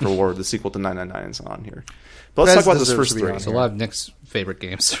Virtue's Last Reward, the sequel to 999, is not on here. But let's Fez talk about those deserves first to be three. on There's a lot of Nick's favorite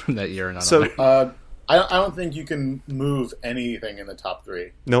games from that year. Not So, on there. I don't think you can move anything in the top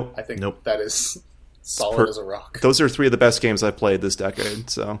 3. nope. I think Nope. that is solid per- as a rock. Those are 3 of the best games I've played this decade,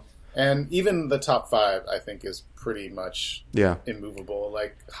 so, And even the top 5, I think, is pretty much yeah. immovable.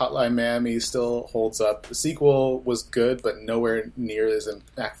 Like, Hotline Miami still holds up. The sequel was good, but nowhere near as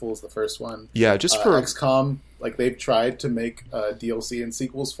impactful as the first one. Yeah, just for... XCOM, like, they've tried to make DLC and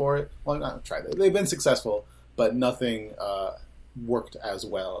sequels for it. Well, not tried. They've been successful, but nothing worked as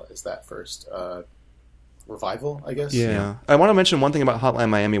well as that first revival, I guess. Yeah. I want to mention one thing about Hotline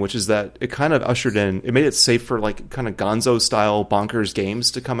Miami, which is that it kind of ushered in, it made it safe for like kind of gonzo-style bonkers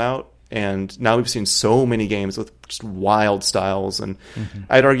games to come out. And now we've seen so many games with just wild styles. And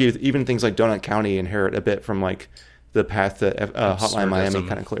I'd argue that even things like Donut County inherit a bit from like the path that Hotline Miami Absurdism.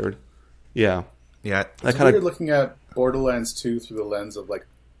 kind of cleared. Yeah. Yeah. That It's kind weird of, looking at Borderlands 2 through the lens of, like,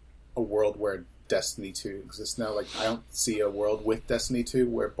 a world where Destiny 2 exists now. Like, I don't see a world with Destiny 2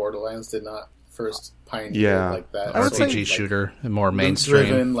 where Borderlands did not first pioneer Yeah. like that. I would say- RPG shooter, more mainstream.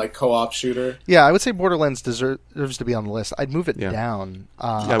 Driven, like, co-op shooter. Yeah, I would say Borderlands deserves to be on the list. I'd move it Yeah. down.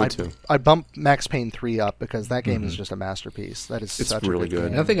 I would too. I'd bump Max Payne 3 up because that game is just a masterpiece. That is It's such really a good good. I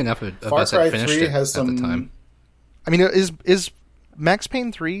game. don't think enough of Far us Cry had finished 3 it has at the some- time. I mean, is Max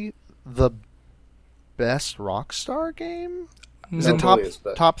Payne 3 the best Rockstar game? Is No, it top it is,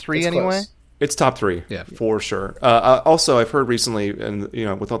 but top 3 it's anyway? close. It's top 3, Yeah. for sure. Also, I've heard recently, and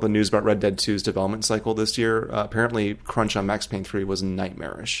with all the news about Red Dead 2's development cycle this year, apparently crunch on Max Payne 3 was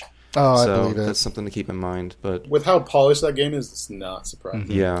nightmarish. Oh, I So believe it. that's something to keep in mind. But With how polished that game is, it's not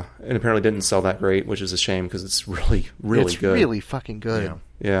surprising. yeah, and apparently didn't sell that great, which is a shame because it's really, really it's good. really fucking good. Yeah.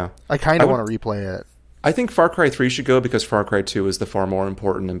 Yeah. I kind I of would- want to replay it. I think Far Cry 3 should go because Far Cry 2 is the far more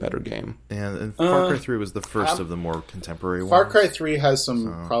important and better game. And Far Cry 3 was the first of the more contemporary Far ones. Cry 3 has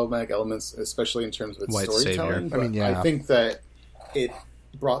some problematic elements, especially in terms of its White storytelling. savior. But I mean, yeah. I think that it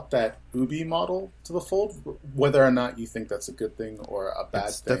brought that Ubi model to the fold, whether or not you think that's a good thing or a bad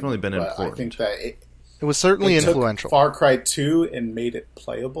It's thing. definitely been But important. I think that it was certainly took influential. Far Cry 2 and made it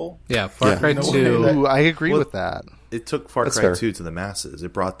playable. Yeah, Far Yeah. Cry No way 2. that- Ooh, I agree Well, with that. It took Far That's Cry fair. 2 to the masses.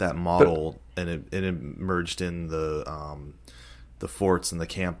 It brought that model and it merged in the forts and the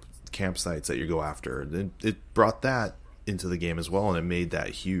campsites that you go after. It brought that into the game as well, and it made that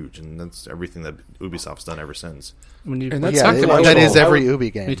huge. And that's everything that Ubisoft's done ever since. When you, And when that's you Yeah, talk to influential. that people- is every I Ubi When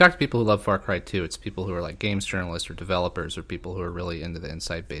you game. talk to people who love Far Cry 2, it's people who are like games journalists or developers or people who are really into the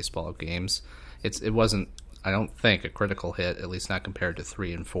inside baseball of games. It wasn't, I don't think, a critical hit, at least not compared to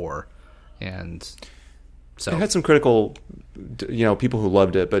 3 and 4. And so It had some critical, people who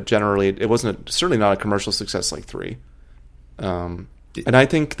loved it, but generally it wasn't certainly not a commercial success like 3. And I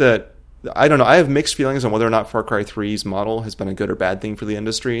think that, I don't know, I have mixed feelings on whether or not Far Cry 3's model has been a good or bad thing for the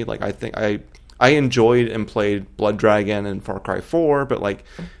industry. Like, I think I enjoyed and played Blood Dragon and Far Cry 4, but like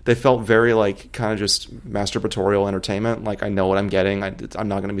they felt very like kind of just masturbatorial entertainment. Like, I know what I'm getting. I'm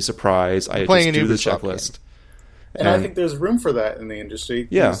not going to be surprised. I playing just an do the Ubisoft checklist. And I think there's room for that in the industry.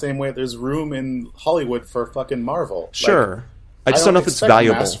 Yeah. In the same way there's room in Hollywood for fucking Marvel. Sure. I just don't know if it's expect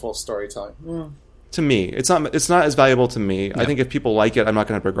valuable. masterful storytelling. To me, it's not as valuable to me. I think if people like it, I'm not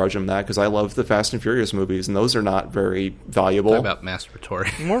going to begrudge them that because I love the Fast and Furious movies, and those are not very valuable. talk about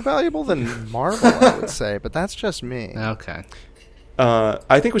masturbatory. More valuable than Marvel, I would say, but that's just me. Okay.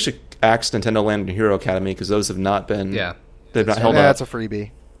 I think we should axe Nintendo Land and Hero Academy because those have not been. Yeah. They've not held Yeah, up. that's a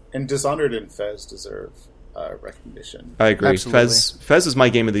freebie. And Dishonored and Fez deserve recognition. I agree. Absolutely. Fez is my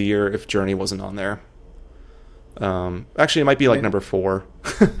game of the year if Journey wasn't on there. Actually, it might be like number 4.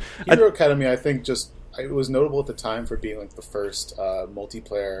 Hero Academy, I think, it was notable at the time for being like the first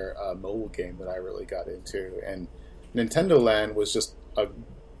multiplayer mobile game that I really got into, and Nintendo Land was just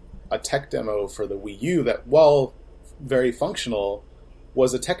a tech demo for the Wii U that, while very functional,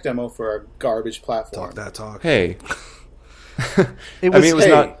 was a tech demo for a garbage platform. Talk that talk. Hey, It I was, mean, it was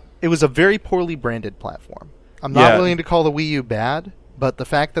hey, not. it was a very poorly branded platform. I'm not Yeah. willing to call the Wii U bad, but the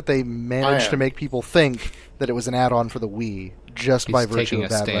fact that they managed am. to make people think that it was an add-on for the Wii just He's by virtue taking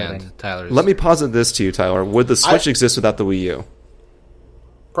of a bad stand. writing. Tyler's. Let me posit this to you, Tyler. Would the Switch exist without the Wii U?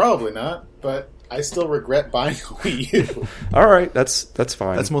 Probably not, but I still regret buying a Wii U. All right, that's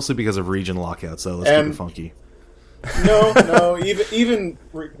fine. That's mostly because of region lockouts, so let's keep And- it funky. No. Even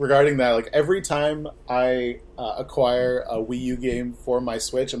regarding that, like every time I acquire a Wii U game for my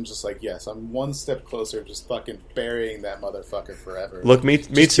Switch, I'm just like, yes, I'm one step closer, just fucking burying that motherfucker forever. Look, me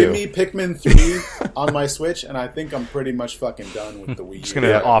Just too. give me Pikmin 3 on my Switch, and I think I'm pretty much fucking done with the Wii U. Just gonna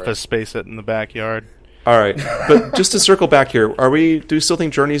forever. office space it in the backyard. All right, but just to circle back here, do you still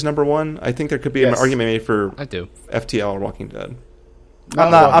think Journey's number 1? I think there could be an Yes. argument made for I do. FTL or Walking Dead. I'm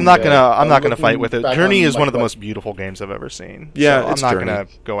not Walking Dead. I'm not gonna looking fight with it. back Journey on, is like, one of the what- most beautiful games I've ever seen. Yeah, so it's I'm not Journey. gonna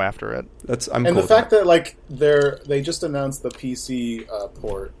go after it. I'm And cool the fact with that like they just announced the PC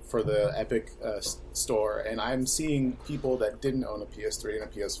port for the Epic store, and I'm seeing people that didn't own a PS3 and a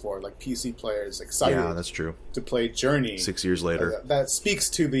PS4, like PC players, excited Yeah, that's true. to play Journey. 6 years later. That speaks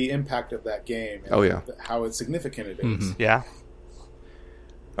to the impact of that game. And Oh, yeah. how significant it is. Mm-hmm. Yeah.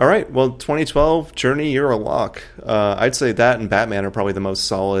 All right, well, 2012 Journey, you're a lock. I'd say that and Batman are probably the most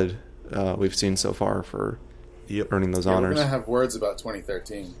solid we've seen so far for earning those Yeah, we're honors. gonna have words about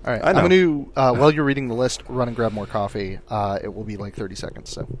 2013. All right. I I'm know. going to, while you're reading the list, run and grab more coffee. It will be like 30 seconds.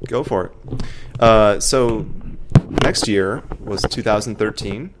 So Go for it. So next year was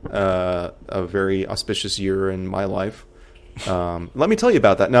 2013, a very auspicious year in my life. Let me tell you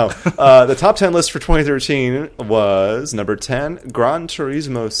about that. No, the top 10 list for 2013 was number 10, Gran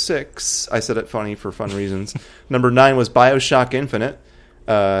Turismo 6. I said it funny for fun reasons. Number 9 was BioShock Infinite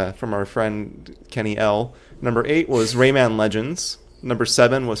from our friend Kenny L. Number 8 was Rayman Legends. Number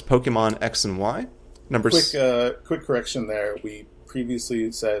 7 was Pokemon X and Y. Quick correction there. We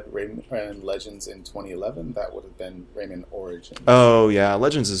previously said Rayman Legends in 2011. That would have been Rayman Origins. Oh, yeah.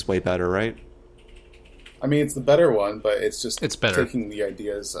 Legends is way better, right? I mean, it's the better one, but it's better. taking the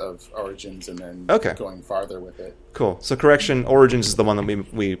ideas of Origins and then going farther with it. Cool. So correction, Origins is the one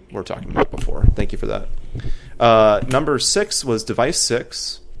that we were talking about before. Thank you for that. Number 6 was Device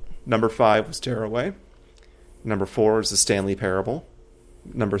 6. Number 5 was Tearaway. Number 4 is The Stanley Parable.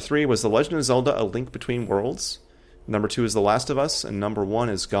 Number 3 was The Legend of Zelda: A Link Between Worlds. Number 2 is The Last of Us, and number 1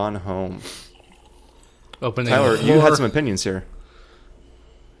 is Gone Home. Tyler, you had some opinions here.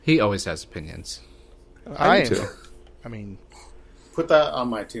 He always has opinions. I do too. I mean, put that on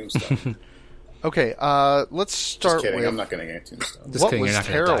my tombstone. Okay, let's start Just kidding, with... I'm not getting a tombstone. Just what kidding, was you're not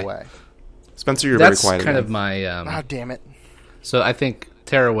gonna die. Tearaway? Spencer, you're That's very quiet kind again. of my... Ah, damn it. So I think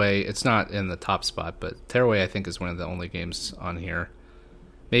Tearaway, it's not in the top spot, but Tearaway I think is one of the only games on here.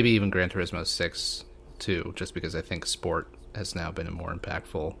 Maybe even Gran Turismo 6 too, just because I think Sport has now been a more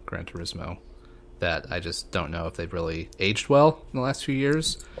impactful Gran Turismo that I just don't know if they've really aged well in the last few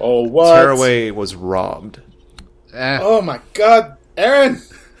years. Oh, what? Tearaway was robbed. Oh my god, Aaron!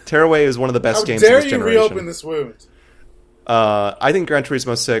 Tearaway is one of the best How games of dare this you generation. reopen this wound? I think Gran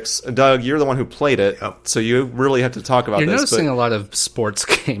Turismo 6... Doug, you're the one who played it, so you really have to talk about You're this. noticing a lot of sports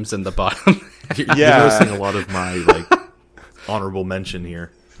games in the bottom. You're Yeah. noticing a lot of my honorable mention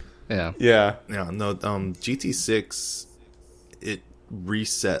here. Yeah. Yeah. Yeah, no, GT6, it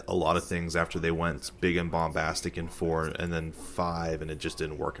reset a lot of things after they went big and bombastic in 4, and then 5, and it just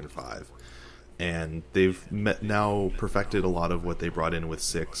didn't work in 5. And they've now perfected a lot of what they brought in with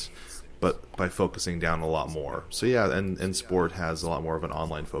 6, but by focusing down a lot more. So yeah, and Sport has a lot more of an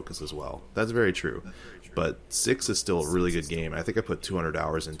online focus as well. That's very true. But 6 is still a really good game. I think I put 200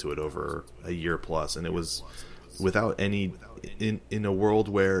 hours into it over a year plus, and it was without any... In a world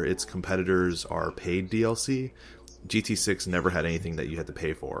where its competitors are paid DLC, GT6 never had anything that you had to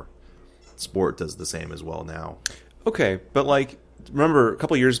pay for. Sport does the same as well now. Okay, but remember a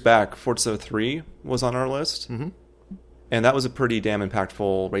couple years back, Forza 3 was on our list, and that was a pretty damn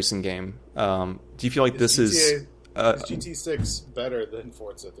impactful racing game. Do you feel like this is GT6 better than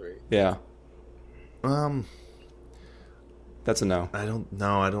Forza 3? Yeah. That's a no. I don't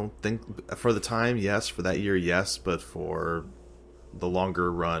know. I don't think for the time, yes. For that year, yes. But for the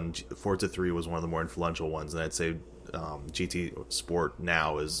longer run, Forza 3 was one of the more influential ones, and I'd say GT Sport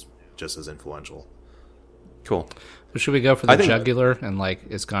now is just as influential. Cool. So should we go for the jugular and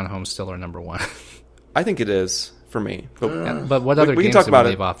is Gone Home still our number 1? I think it is for me. But what other we games can talk did we about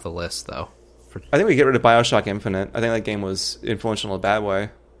leave it. off the list though? I think we get rid of BioShock Infinite. I think that game was influential in a bad way.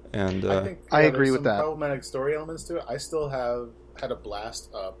 And I think I agree there's with some that. problematic story elements to it. I still have had a blast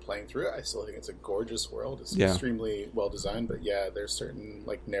playing through it. I still think it's a gorgeous world. It's extremely well designed, but yeah, there's certain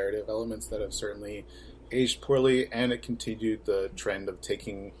narrative elements that have certainly aged poorly, and it continued the trend of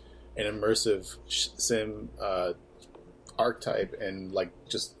taking an immersive sim archetype and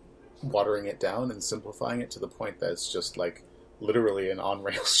just watering it down and simplifying it to the point that it's just literally an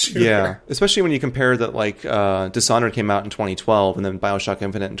on-rails shooter. Yeah, especially when you compare that Dishonored came out in 2012 and then BioShock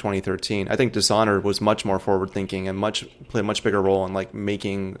Infinite in 2013. I think Dishonored was much more forward-thinking and played a much bigger role in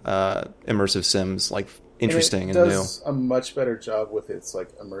making immersive sims interesting and it new. does a much better job with its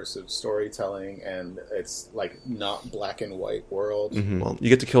immersive storytelling and its not black and white world. Mm-hmm. Well, you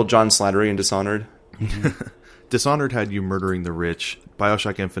get to kill John Slattery in Dishonored. Dishonored had you murdering the rich.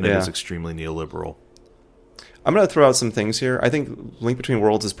 BioShock Infinite is extremely neoliberal. I'm going to throw out some things here. I think Link Between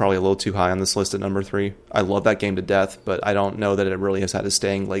Worlds is probably a little too high on this list at number 3. I love that game to death, but I don't know that it really has had a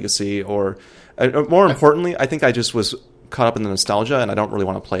staying legacy. Or more importantly, I think I just was caught up in the nostalgia, and I don't really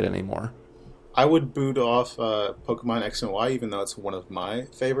want to play it anymore. I would boot off Pokemon X and Y, even though it's one of my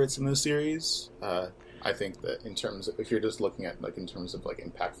favorites in the series. I think that in terms of, if you're just looking at in terms of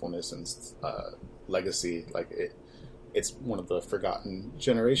impactfulness and legacy, it's one of the forgotten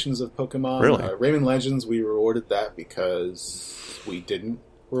generations of Pokemon. Really? Rayman Legends, we rewarded that because we didn't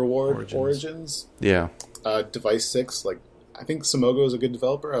reward Origins. Yeah. Device 6, I think Simogo is a good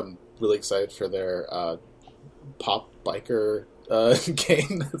developer. I'm really excited for their Pop Biker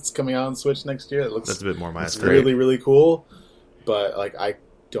game that's coming out on Switch next year. It looks That's a bit more my really, really cool. But I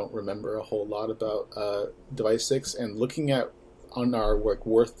don't remember a whole lot about Device 6. And looking at on our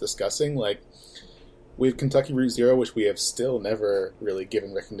worth discussing, we have Kentucky Route Zero, which we have still never really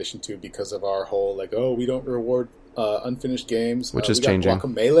given recognition to because of our whole we don't reward unfinished games, which is we got changing.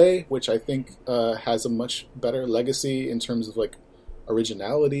 Guacamelee, which I think has a much better legacy in terms of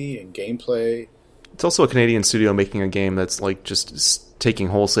originality and gameplay. It's also a Canadian studio making a game that's just taking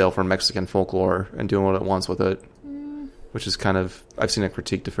wholesale from Mexican folklore and doing what it wants with it, which is I've seen it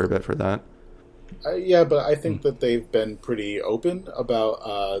critiqued a fair bit for that. Yeah, but I think that they've been pretty open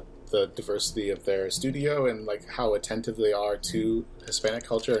about the diversity of their studio and how attentive they are to Hispanic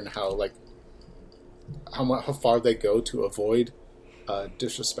culture and how how far they go to avoid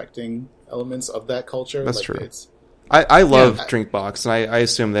disrespecting elements of that culture. That's like, true. It's, I love Drinkbox, and I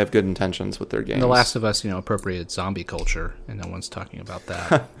assume they have good intentions with their games. And The Last of Us, appropriated zombie culture, and no one's talking about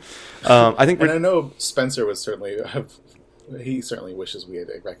that. I think and I know Spencer would certainly have. He certainly wishes we had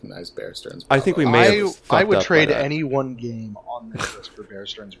recognized Bear Stearns. I think we may have I fucked would up trade by that. any one game on this list for Bear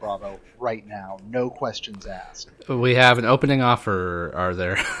Stearns Bravo right now. No questions asked. We have an opening offer, are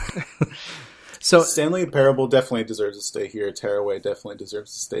there? So Stanley Parable definitely deserves to stay here. Tearaway definitely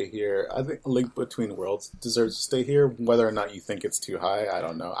deserves to stay here. I think Link Between Worlds deserves to stay here. Whether or not you think it's too high, I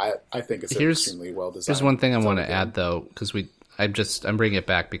don't know. I think it's extremely well designed. Here's one thing I want to add, though, because I'm bringing it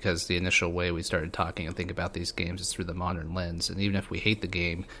back because the initial way we started talking and think about these games is through the modern lens. And even if we hate the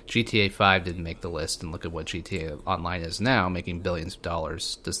game, GTA 5 didn't make the list, and look at what GTA Online is now, making billions of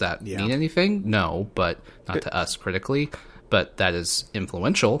dollars. Does that mean anything? No, but not to us critically. But that is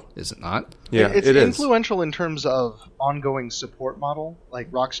influential, is it not? Yeah, it's it is. influential in terms of ongoing support model. Like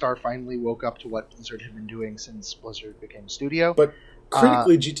Rockstar finally woke up to what Blizzard had been doing since Blizzard became studio. But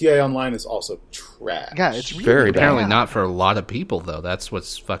critically, GTA Online is also trash. Yeah, it's really Very bad. Apparently not for a lot of people, though. That's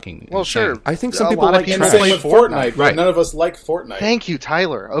what's fucking Well, insane. sure. I think some A people lot of like people And trash. same with Fortnite, Right. but none of us like Fortnite. Thank you,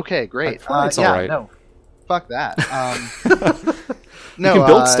 Tyler. Okay, great. Fortnite's yeah, alright. no, fuck that. You can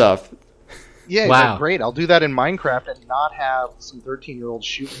build stuff. Yeah, Wow. like, great. I'll do that in Minecraft and not have some 13-year-olds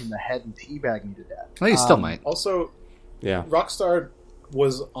shoot me in the head and teabag me to death. Well, you still might. Also, Yeah. Rockstar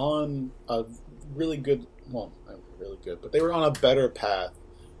was on a really good, well, not really good, but they were on a better path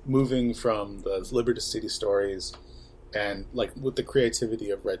moving from the Liberty City stories and like with the creativity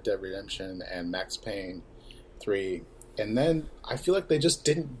of Red Dead Redemption and Max Payne 3. And then I feel like they just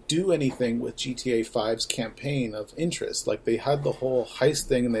didn't do anything with GTA 5's campaign of interest. Like they had the whole heist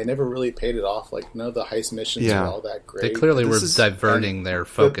thing and they never really paid it off. Like none of the heist missions Yeah. were all that great. They clearly were This is- diverting their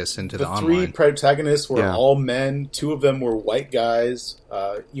focus into the three online. protagonists were Yeah. all men. 2 of them were white guys.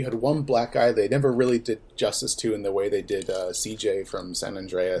 You had one black guy they never really did justice to in the way they did CJ from San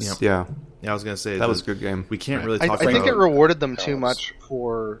Andreas. Yep. Yeah. Yeah, I was going to say That was a good game. We can't really I talk think it about rewarded them too Hells. much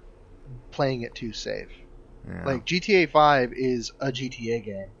for playing it too safe. Yeah. Like GTA 5 is a GTA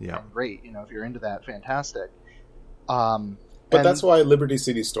game. Yeah. And great, if you're into that, fantastic. But And- that's why Liberty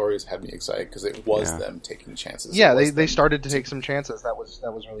City Stories had me excited because it was Yeah. them taking chances. Yeah, It was they them- started to take some chances. That was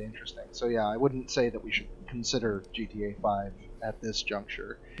really interesting. So yeah, I wouldn't say that we should consider GTA 5 at this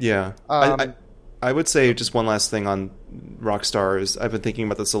juncture. Yeah. Um, I would say just one last thing on Rockstar is I've been thinking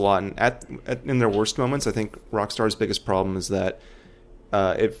about this a lot, and in their worst moments, I think Rockstar's biggest problem is that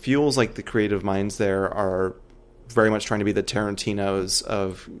it feels like the creative minds there are very much trying to be the Tarantinos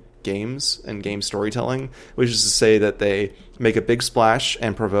of games and game storytelling, which is to say that they make a big splash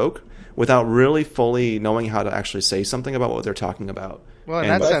and provoke without really fully knowing how to actually say something about what they're talking about. Well, in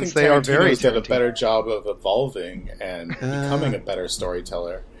And- that But I sense, think they are very Tarantino's did a Tarantino. better job of evolving and becoming a better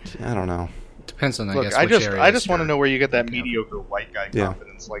storyteller. I don't know. Depends on, I Look, guess, I which just areas want to you're- know where you get that Mediocre white guy Yeah.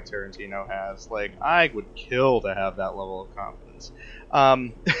 confidence like Tarantino has. Like, I would kill to have that level of confidence.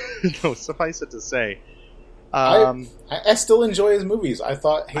 No, suffice it to say, I still enjoy his movies. I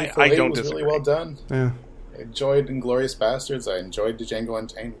thought Hateful I Eight don't was disagree. really well done. Yeah. I enjoyed Inglourious Bastards. I enjoyed Django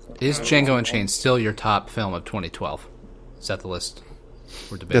Unchained. Is Django Unchained still your top film of 2012? Is that the list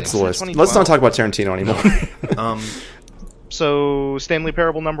we're debating? That's the list. 2012. Let's not talk about Tarantino anymore. so Stanley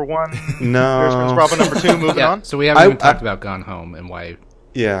Parable number 1, No. Bear Stearns Bravo number 2. Moving Yeah, on. so we haven't I- even talked I- about Gone Home and why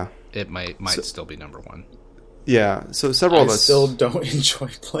Yeah. it might still be number 1. Yeah. So several I of us still don't enjoy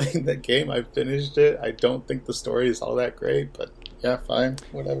playing that game. I finished it. I don't think the story is all that great, but yeah, fine,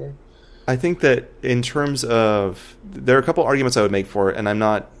 whatever. I think that in terms of, there are a couple arguments I would make for it, and I'm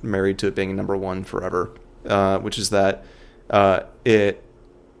not married to it being number one forever, which is that there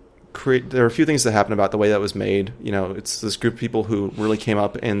are a few things that happen about the way that was made. It's this group of people who really came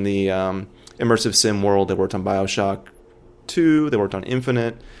up in the immersive sim world. They worked on BioShock 2, they worked on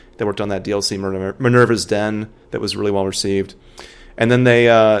Infinite, they worked on that DLC Minerva's Den that was really well received. And then they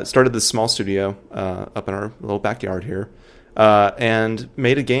started this small studio up in our little backyard here, and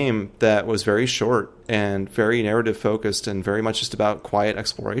made a game that was very short and very narrative focused and very much just about quiet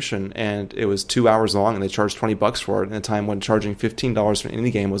exploration. And it was 2 hours long, and they charged $20 for it in a time when charging $15 for an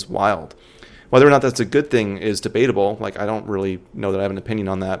indie game was wild. Whether or not that's a good thing is debatable. Like, I don't really know that I have an opinion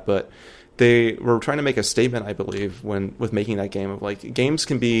on that, but they were trying to make a statement, I believe, with making that game of like, games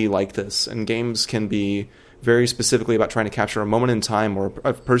can be like this, and games can be very specifically about trying to capture a moment in time or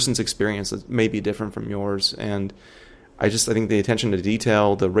a person's experience that may be different from yours. And I think the attention to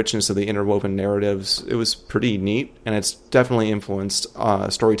detail, the richness of the interwoven narratives, it was pretty neat, and it's definitely influenced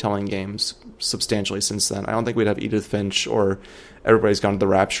storytelling games substantially since then. I don't think we'd have Edith Finch or Everybody's Gone to the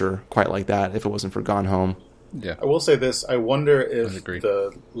Rapture quite like that if it wasn't for Gone Home. Yeah. I will say this. I wonder I if agree.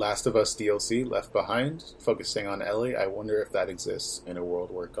 the Last of Us DLC, Left Behind, focusing on Ellie, I wonder if that exists in a world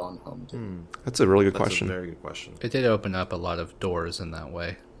where Gone Home did. That's a really good That's question. a very good question. It did open up a lot of doors in that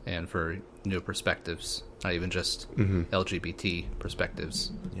way, and for new perspectives, not even just LGBT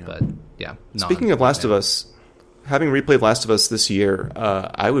perspectives, but yeah. Speaking of Last of Us, having replayed Last of Us this year,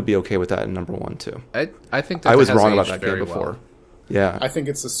 I would be okay with that in number 1 too. I think that I was has wrong about aged that game very before. well. Yeah. I think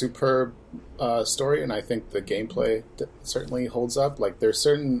it's a superb story, and I think the gameplay certainly holds up. Like, there's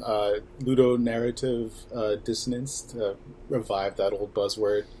certain ludonarrative dissonance, to revive that old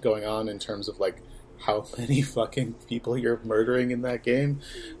buzzword going on in terms of, like, how many fucking people you're murdering in that game.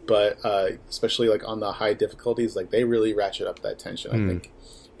 But especially, like, on the high difficulties, like, they really ratchet up that tension. I think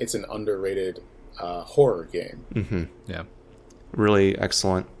it's an underrated horror game. Yeah. Really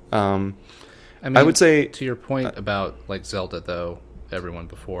excellent. I mean, I would say to your point about like Zelda, though, everyone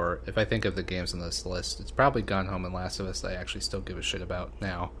before, if I think of the games on this list, it's probably Gone Home and Last of Us that I actually still give a shit about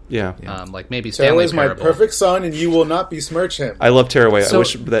now. yeah. Like maybe Stanley Taylor's my Parable. perfect son, and you will not besmirch him. I love Tearaway. I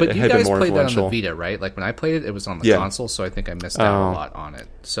wish that but it you had guys been more played that on influential. the Vita, right? Like when I played it, it was on the Yeah. console, so I think I missed out a lot on it.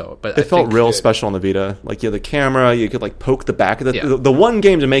 So, but It felt real it- special on the Vita. Like, the camera, you could like poke the back of the Yeah. the one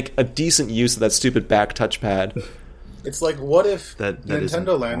game to make a decent use of that stupid back touchpad. It's like, what if That isn't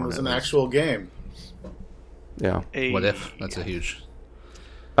Nintendo Land porn, was at an least. actual game? Yeah. what if? That's a huge.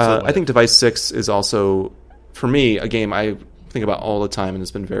 I think Device 6 is also, for me, a game I think about all the time, and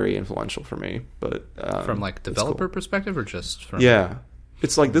it's been very influential for me. But From like it's developer cool. perspective, or just from Yeah.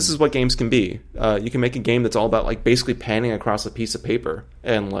 It's like, this is what games can be. You can make a game that's all about like basically panning across a piece of paper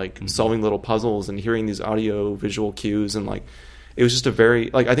and like solving little puzzles and hearing these audio visual cues, and like it was just a very,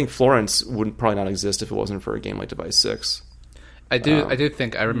 like, I think Florence would probably not exist if it wasn't for a game like Device 6. I do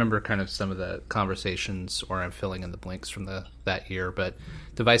think I remember kind of some of the conversations, or I'm filling in the blanks from that year. But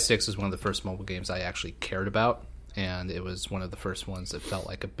Device 6 is one of the first mobile games I actually cared about, and it was one of the first ones that felt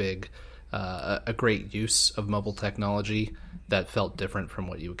like a great use of mobile technology that felt different from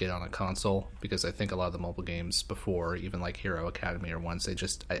what you would get on a console. Because I think a lot of the mobile games before, even like Hero Academy or ones, they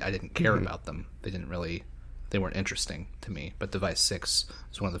just I didn't care about them. They weren't interesting to me. But Device 6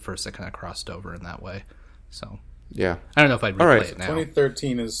 was one of the first that kind of crossed over in that way. So. Yeah. I don't know if I'd replay All right. it now.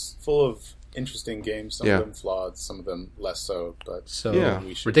 2013 is full of interesting games. Some Yeah. of them flawed, some of them less so. But So, Yeah.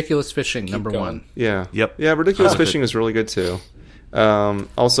 we should Ridiculous Fishing, number going. 1. Yeah. Yep. Yeah, Ridiculous Perfect. Fishing is really good too.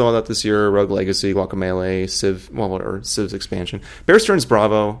 Also on that this year, Rogue Legacy, Guacamelee, Civ's expansion. Bear Stearns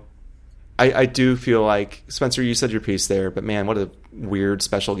Bravo. I do feel like, Spencer, you said your piece there, but man, what a weird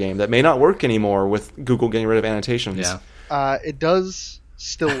special game that may not work anymore with Google getting rid of annotations. Yeah. It does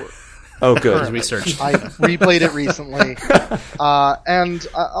still work. Oh, His good. research. I replayed it recently, and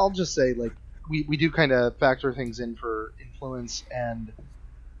I'll just say, like, we do kind of factor things in for influence, and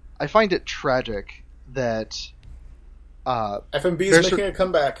I find it tragic that FMB is There's making a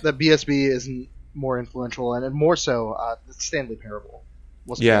comeback. that BSB isn't more influential, and more so, the Stanley Parable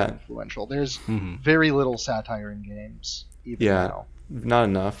wasn't Yeah. more influential. There's very little satire in games, even Yeah. now. Not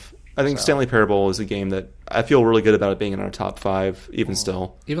enough. I think So- Stanley Parable is a game that I feel really good about it being in our top 5, even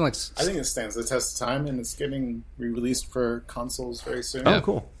still. Even like I think it stands the test of time, and it's getting re-released for consoles very soon. Oh,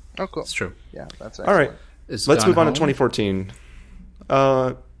 cool. Oh, cool. it's true. Yeah, that's All right. Is Let's Gone move on to Home? 2014.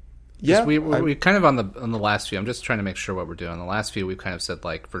 Yeah. we kind of on the last few. I'm just trying to make sure what we're doing. The last few we've kind of said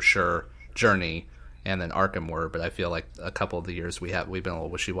like for sure Journey and then Arkham were, but I feel like a couple of the years we've been a little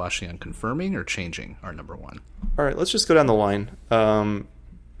wishy-washy on confirming or changing our number 1. All right, let's just go down the line.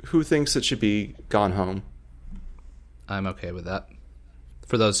 Who thinks it should be Gone Home? I'm okay with that.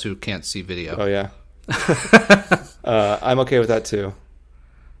 For those who can't see video. Oh, yeah. I'm okay with that, too.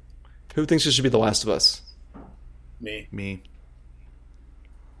 Who thinks it should be The Last of Us? Me.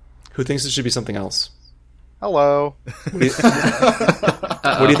 Who thinks it should be something else? Hello. What do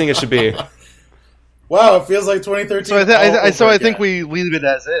you think it should be? Wow, it feels like 2013. So I think we leave it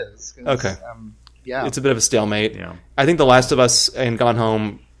as is. 'Cause, Okay. Yeah. It's a bit of a stalemate. Yeah. I think The Last of Us and Gone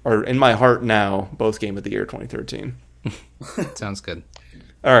Home are, in my heart now, both Game of the Year 2013. Sounds good.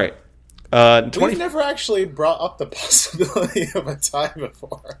 All right. We've never actually brought up the possibility of a tie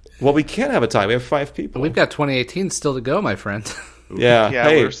before. Well, we can't have a tie. We have 5 people. But we've got 2018 still to go, my friend. Yeah. yeah,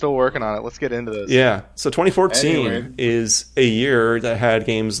 Hey. we're still working on it. Let's get into this. Yeah. So 2014 Anyway. is a year that had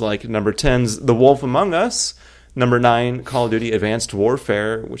games like number 10's The Wolf Among Us, number 9 Call of Duty Advanced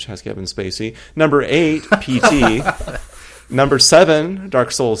Warfare, which has Kevin Spacey, number 8 PT, Number 7,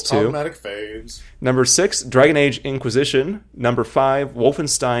 Dark Souls 2. Automatic faves. Number 6, Dragon Age Inquisition. Number 5,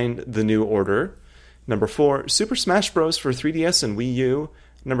 Wolfenstein: The New Order. Number 4, Super Smash Bros. For 3DS and Wii U.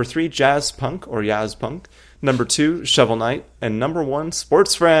 Number 3, Jazz Punk or Yaz Punk. Number 2, Shovel Knight. And number 1,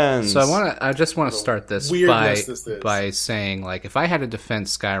 Sports Friends. So I just want to start this by saying, like, if I had to defend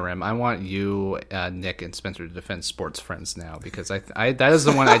Skyrim, I want you, Nick, and Spencer to defend Sports Friends now, because I that is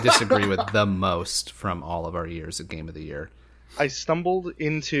the one I disagree with the most from all of our years at Game of the Year. I stumbled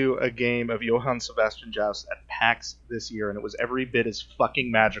into a game of Johann Sebastian Joust at PAX this year, and it was every bit as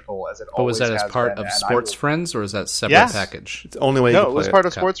fucking magical as it always has been. But was that as part of Sports Friends, or is that separate package? It's the only way you No, can it was play part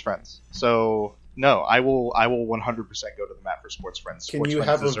of Sports Friends. So, no, I will 100% go to the mat for Sports Friends. Can Sports you Friends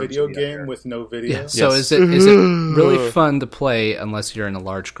have a deserves video to be up game there. with no video? Yeah. So Yes. is it really fun to play unless you're in a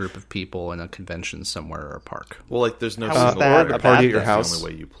large group of people in a convention somewhere or a park? Well, like there's no How is single that player a party bad at your thing? house? That's the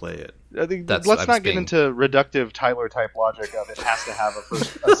only way you play it. I think That's- let's I was not get being- into reductive Tyler type logic of it has to have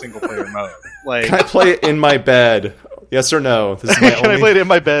a single player mode. Like, Can I play it in my bed? Yes or no? This is my can I only... play it in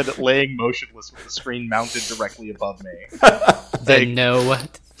my bed, laying motionless with the screen mounted directly above me? Then no,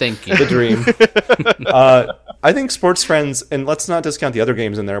 thank you. the dream. I think Sports Friends, and let's not discount the other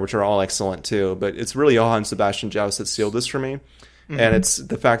games in there, which are all excellent too, but it's really Johann Sebastian Joust that sealed this for me. And it's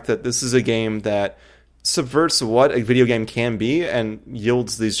the fact that this is a game that subverts what a video game can be and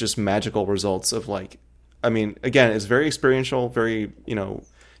yields these just magical results of, like, I mean, again, it's very experiential, very,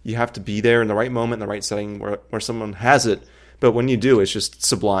 you have to be there in the right moment, in the right setting where someone has it. But when you do, it's just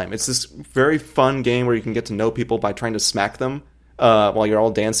sublime. It's this very fun game where you can get to know people by trying to smack them while you're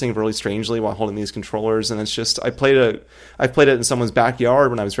all dancing really strangely while holding these controllers. And it's just, I played it in someone's backyard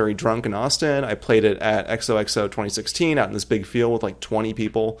when I was very drunk in Austin. I played it at XOXO 2016 out in this big field with like 20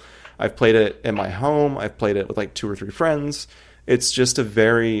 people. I've played it in my home. I've played it with like 2 or 3 friends. It's just a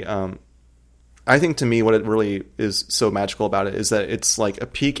very, I think to me what it really is so magical about it is that it's like a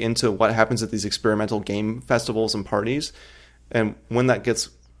peek into what happens at these experimental game festivals and parties. And when that gets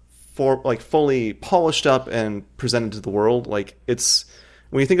fully polished up and presented to the world, like, it's,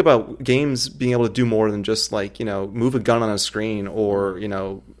 when you think about games being able to do more than just like, move a gun on a screen or,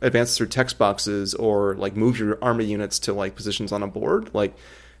 advance through text boxes or like move your army units to like positions on a board, like,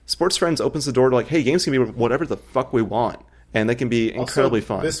 Sports Friends opens the door to like, hey, games can be whatever the fuck we want, and they can be incredibly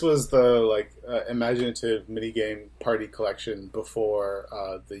fun. This was the imaginative minigame party collection before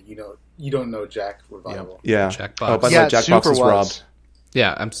the You Don't Know Jack revival. Yeah. Jackbox. Oh, by the Yeah, way, it Jackbox super was robbed.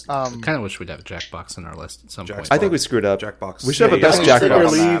 Yeah, kind of wish we'd have a Jackbox on our list at some point. I think we screwed up. Jackbox. We should have a Yeah, best you guys take or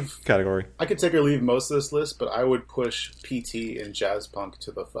Jackbox leave. category. I could take or leave most of this list, but I would push PT and Jazz Punk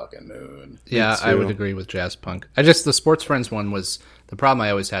to the fucking moon. Yeah, Me I too. would agree with Jazz Punk. The Sports Friends one was the problem I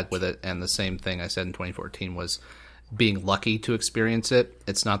always had with it, and the same thing I said in 2014 was being lucky to experience it.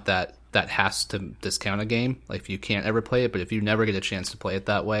 It's not that has to discount a game. Like, you can't ever play it, but if you never get a chance to play it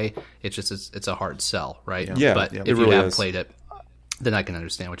that way, it's a hard sell, right? Yeah, but it if you really have is. played it, then I can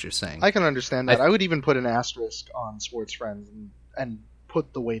understand what you're saying. I can understand that. I would even put an asterisk on Sports Friends and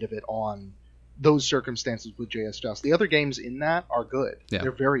put the weight of it on those circumstances with JS Joust. The other games in that are good. Yeah.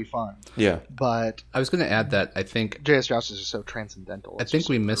 They're very fun. Yeah. But I was going to add that I think JS Joust is just so transcendental. I It's think just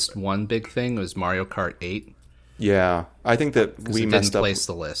we so missed perfect. one big thing. Was Mario Kart 8 Yeah. I think that because we it messed didn't up. place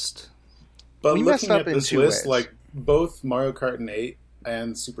the list. But We messed looking up at in this 2 list, ways. like both Mario Kart and 8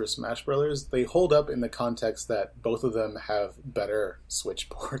 and Super Smash Brothers, they hold up in the context that both of them have better Switch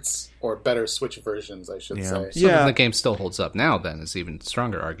ports or better Switch versions, I should Yeah. say. So Yeah. then the game still holds up now. Then is even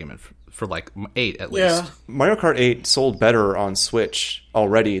stronger argument for like 8 at Yeah, least. Mario Kart 8 sold better on Switch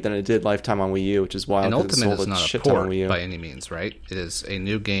already than it did lifetime on Wii U, which is wild. And 'cause it Ultimate sold is not a shit ton on port Wii U. by any means, right? It is a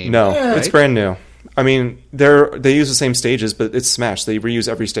new game. No, Yeah. it's right? brand new. I mean, they use the same stages, but it's Smash. They reuse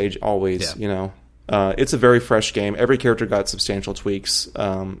every stage always. Yeah. It's a very fresh game. Every character got substantial tweaks. We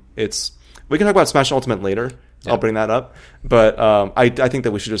can talk about Smash Ultimate later. Yeah. I'll bring that up. But I think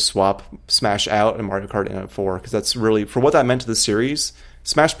that we should just swap Smash out and Mario Kart in at 4 because that's really, for what that meant to the series.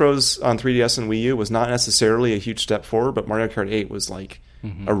 Smash Bros. On 3DS and Wii U was not necessarily a huge step forward, but Mario Kart 8 was like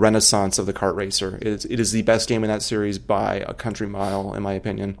a renaissance of the kart racer. It is the best game in that series by a country mile, in my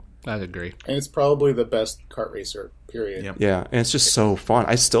opinion. I'd agree. and it's probably the best kart racer, period. Yep. Yeah, and it's just so fun.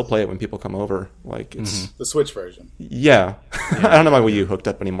 I still play it when people come over. Like, it's The Switch version. yeah. I don't know my Wii U hooked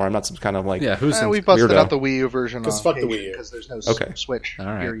up anymore. I'm not some kind of like Yeah, who's We busted weirdo. out the Wii U version 'Cause on fuck the occasion Wii U. because there's no Okay. Switch All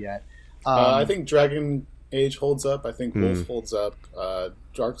right. here yet. I think Dragon Age holds up. I think Wolf holds up.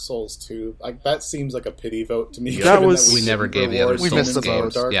 Dark Souls 2. Like, that seems like a pity vote to me. That given was- we didn't never gave the other reward We missed Souls the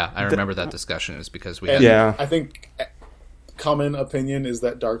Souls boat. Dark. Yeah, I remember that discussion. It was because we And had Yeah. I think common opinion is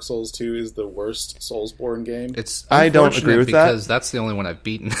that Dark Souls 2 is the worst Soulsborne game. It's I don't unfortunate agree with that. because that's the only one I've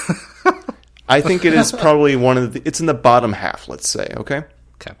beaten. I think it is probably one of the. It's in the bottom half. Let's say. Okay.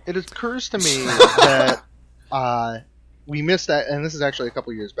 Okay. It occurs to me that we missed that, and this is actually a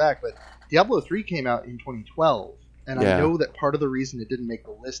couple years back, but Diablo 3 came out in 2012, and Yeah. I know that part of the reason it didn't make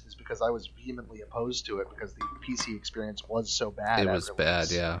the list is because I was vehemently opposed to it because the PC experience was so bad. It at was release.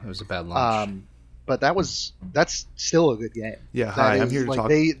 bad, yeah. It was a bad launch. But that's still a good game. Yeah, That hi, I'm is- here to like, talk.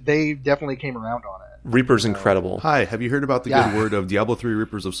 They definitely came around on it. Reaper's incredible. Hi, have you heard about the Yeah. good word of Diablo 3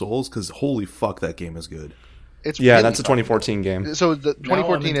 Reapers of Souls? Because holy fuck, that game is good. It's Yeah, really that's a fun. 2014 game. So the Now on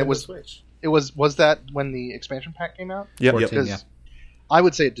 2014 Nintendo Switch. was that when the expansion pack came out? Yep. 14, Because yeah. I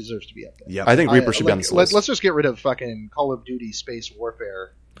would say it deserves to be up there. Yep. I think Reaper should be on this list. Let's just get rid of fucking Call of Duty Space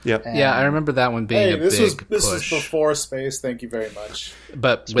Warfare. Yep. and- Yeah, I remember that one being Hey, a this big was push. before Space. Thank you very much.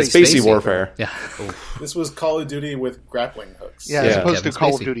 But with Spacey Warfare. Yeah. This was Call of Duty with grappling hooks. Yeah, Yeah. as opposed Kevin to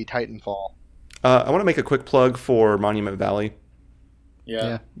Call of Spacey. Duty Titanfall. I want to make a quick plug for Monument Valley.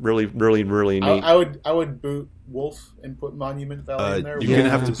 Yeah. Really, really, really neat. I would boot Wolf and put Monument Valley in there. you're gonna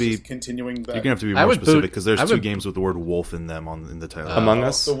have to It's be- just continuing that. You're going to have to be I more would specific boot- because there's I two would- games with the word wolf in them in the title. Among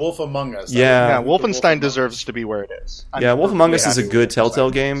Us. The Wolf Among Us. Yeah. Yeah, I would put the Wolfenstein Wolf deserves to be where it is. I'm Yeah, Wolf Among Us perfectly is a happy good with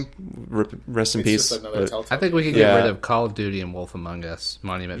Telltale Wolfenstein. game. Rest in It's peace. just another but- Telltale I think we game. could get Yeah. rid of Call of Duty and Wolf Among Us,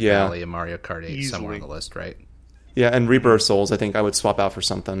 Monument Yeah. Valley, and Mario Kart 8 somewhere on Easily. the list, right? Yeah, and Reaper of Souls, I think I would swap out for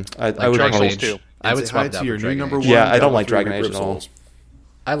something. I would Dragon Dragon probably. Souls 2. I would Say hi swap to out your for new Dragon number Age. one. Yeah, I don't Diablo like 3 Dragon Reaper Age of at all. Souls.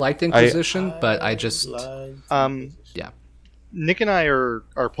 I liked Inquisition, but I just yeah. Nick and I are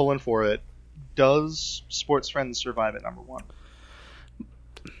pulling for it. Does Sports Friends survive at number one?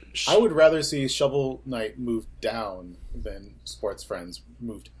 I would rather see Shovel Knight moved down than Sports Friends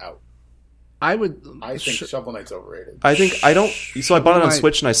moved out. I would. I think Shovel Knight's overrated. I think I don't. So I bought it on Might-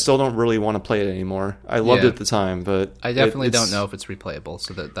 Switch, and I still don't really want to play it anymore. I loved Yeah. it at the time, but I definitely it's- don't know if it's replayable.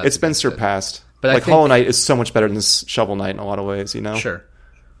 So that's It's been against it. surpassed. But I like think- Hollow Knight is so much better than this Shovel Knight in a lot of ways. You know. Sure.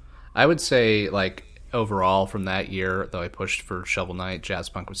 I would say like overall from that year, though I pushed for Shovel Knight,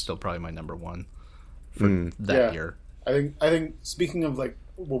 Jazzpunk was still probably my number one for that Yeah. year. I think speaking of like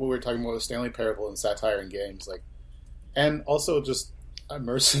what we were talking about with Stanley Parable and satire in games, like, and also just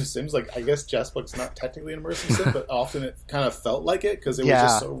immersive sims. Like, I guess Jazzpunk's not technically an immersive sim, but often it kind of felt like it because it was Yeah.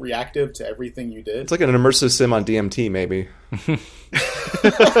 just so reactive to everything you did. It's like an immersive sim on DMT, maybe. I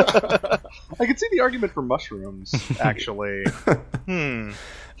could see the argument for mushrooms, actually.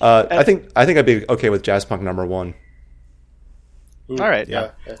 I think I'd be okay with Jazzpunk number one. Ooh, All right.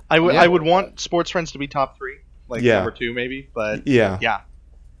 yeah. I would Yeah. I would want Sports Friends to be top three, like Yeah. number two maybe, but Yeah. yeah.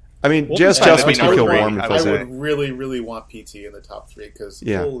 I mean, Wolfenstein Jazz would makes be me feel number warm three, if I I I say. would really want PT in the top three because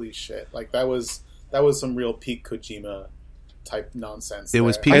Yeah. holy shit, like that was some real peak Kojima type nonsense. It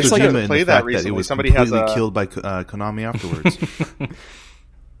was there. Pete I just like to Kojima in play the that fact that recently. it was Somebody has completely a- killed by Konami afterwards.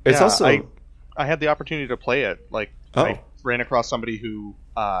 It's Yeah, also I had the opportunity to play it. Like Oh. I ran across somebody who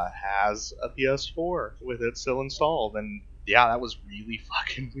has a PS4 with it still installed, and yeah, that was really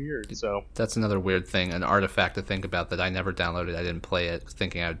fucking weird. So That's another weird thing, an artifact to think about that I never downloaded. I didn't play it,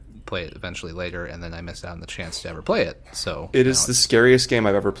 thinking I'd play it eventually later, and then I missed out on the chance to ever play it. So it now is the it's- scariest game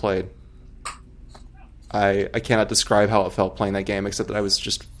I've ever played. I cannot describe how it felt playing that game, except that I was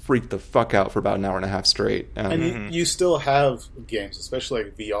just freaked the fuck out for about an hour and a half straight. And you still have games, especially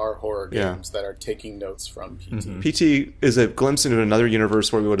like VR horror Yeah. games, that are taking notes from PT. PT is a glimpse into another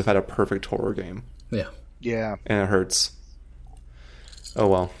universe where we would have had a perfect horror game, yeah. yeah, and it hurts. Oh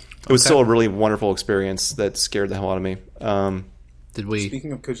well. It was still a really wonderful experience that scared the hell out of me. Did we?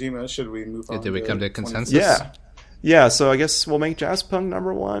 Speaking of Kojima, should we move on? Did we come to consensus? Yeah, so I guess we'll make Jazzpunk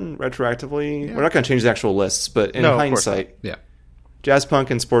number one retroactively. We're not going to change the actual lists, but in No, of course hindsight, Yeah. Jazzpunk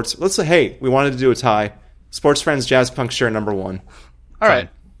and Sports. Let's say, hey, we wanted to do a tie. Sports Friends, Jazzpunk share number one. all right.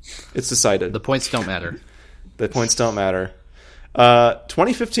 It's decided. The points don't matter. The points don't matter.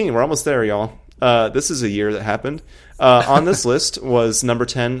 2015, we're almost there, y'all. This is a year that happened. On this list was number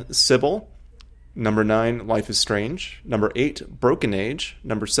 10, Sybil. Number 9, Life is Strange. Number 8, Broken Age.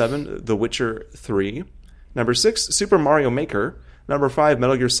 Number 7, The Witcher 3. Number 6, Super Mario Maker. Number 5,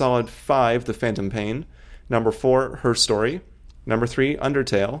 Metal Gear Solid 5, The Phantom Pain. Number 4, Her Story. Number 3,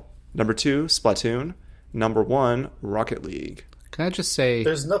 Undertale. Number 2, Splatoon. Number 1, Rocket League. Can I just say?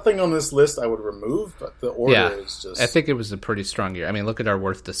 There's nothing on this list I would remove, but the order Yeah, is just. I think it was a pretty strong year. I mean, look at our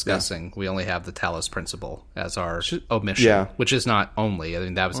worth discussing. We only have the Talos Principle as our omission, Yeah. which is not only. I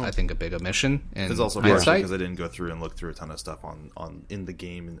mean, that was, I think, a big omission. In It's also partially hindsight. because I didn't go through and look through a ton of stuff on in the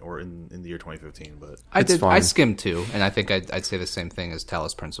game or in the year 2015. But I It's did. I fine. skimmed too, and I think I'd say the same thing as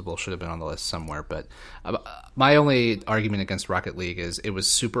Talos Principle should have been on the list somewhere. But my only argument against Rocket League is it was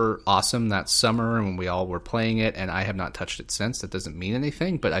super awesome that summer, and when we all were playing it, and I have not touched it since. doesn't mean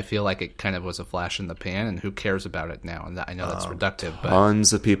anything, but I feel like it kind of was a flash in the pan, and who cares about it now? And I know that's reductive, but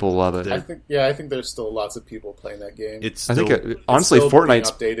Tons of people love it. I think there's still lots of people playing that game. It's I still, think honestly, It's still being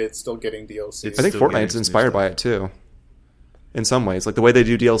Fortnite's. updated, still getting DLC. It's I think still getting Fortnite's some new inspired by stuff. it too. In some ways, like the way they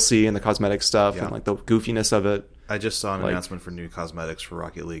do DLC and the cosmetic stuff Yeah. and like the goofiness of it. I just saw an like- announcement for new cosmetics for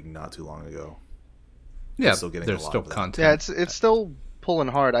Rocket League not too long ago. yeah, still getting there's a lot still of that. content. Yeah, it's still pulling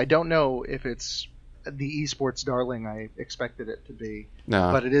hard. I don't know if it's the esports darling I expected it to be,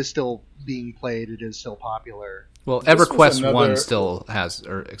 No, but it is still being played. It is still popular. Well, This was EverQuest another- 1 still has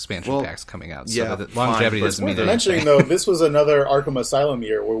expansion Well, packs coming out, yeah, so the longevity fine, but doesn't mean Worth anything. mentioning though, this was another Arkham Asylum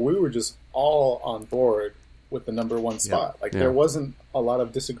year where we were just all on board with the number one spot. Like Yeah. there wasn't a lot of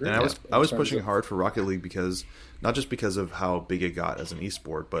And disagreement. I was in terms pushing of- hard for Rocket League because not just because of how big it got as an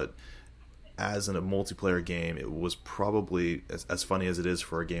esport, but as in a multiplayer game, it was probably as funny as it is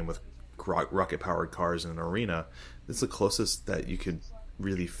for a game with rocket-powered cars in an arena. It's the closest that you could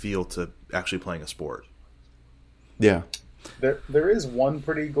really feel to actually playing a sport. yeah, There is one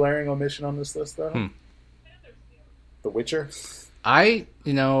pretty glaring omission on this list though. The Witcher.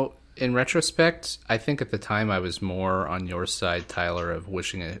 In retrospect, I think at the time I was more on your side, Tyler, of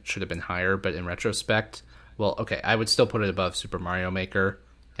wishing it should have been higher. But in retrospect, well, okay, I would still put it above Super Mario Maker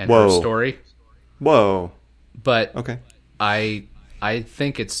and Her Whoa. Story. whoa, But okay, I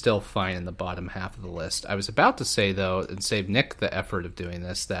think it's still fine in the bottom half of the list. I was about to say, though, and save Nick the effort of doing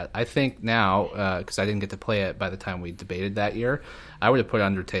this, that I think now, because I didn't get to play it by the time we debated that year, I would have put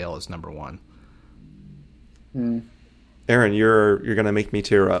Undertale as number one. Aaron, you're gonna make me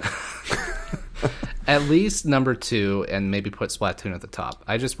tear up. At least number two, and maybe put Splatoon at the top.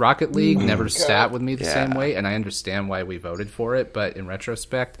 Rocket League never sat with me the same way, and I understand why we voted for it, but in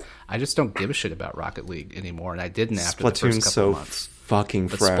retrospect, I just don't give a shit about Rocket League anymore, and I didn't after the first Splatoon's couple so of months. fucking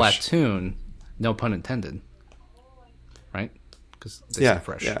But fresh. Splatoon, no pun intended, right? Because yeah,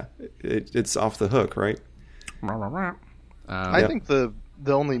 fresh. yeah, it's off the hook, right? I Yep. think the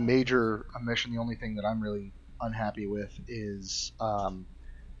only major omission, the only thing that I'm really unhappy with is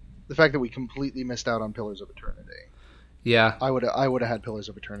the fact that we completely missed out on Pillars of Eternity. Yeah, I would have had Pillars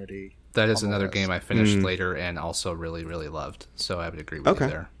of Eternity. that is on the another list. game I finished later and also really, really loved. So I would agree with Okay.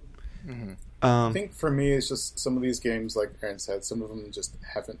 you there. I think for me, it's just some of these games, like Aaron said, some of them just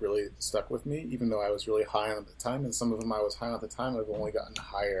haven't really stuck with me, even though I was really high on at the time, and some of them I was high on at the time, I've only gotten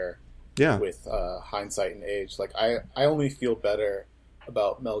higher Yeah, with hindsight and age. Like, I only feel better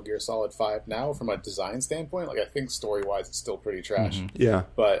about Metal Gear Solid 5 now from a design standpoint. Like, I think story-wise it's still pretty trash. yeah,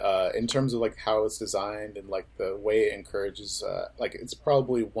 But in terms of, like, how it's designed and, like, the way it encourages, like, it's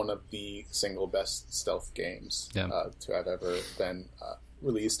probably one of the single best stealth games to have ever been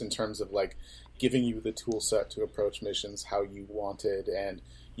released in terms of, like, giving you the tool set to approach missions how you wanted, and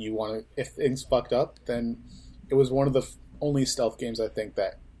you want to, if things fucked up, then it was one of the only stealth games I think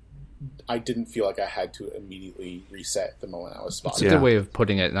that I didn't feel like I had to immediately reset the moment I was It's spotted. a Yeah. good way of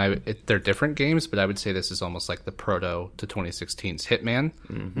putting it, and they're different games, but I would say this is almost like the proto to 2016's Hitman,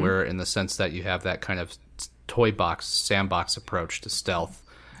 where in the sense that you have that kind of toy box, sandbox approach to stealth,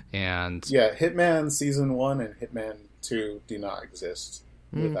 and Yeah, Hitman Season 1 and Hitman 2 do not exist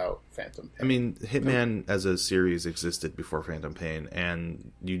without Phantom Pain. I mean, Hitman as a series existed before Phantom Pain, and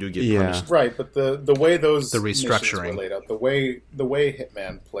you do get Yeah. punished. right, but the way those The missions restructuring. were laid out, the way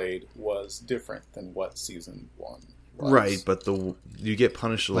Hitman played was different than what Season 1 was. Right, but you get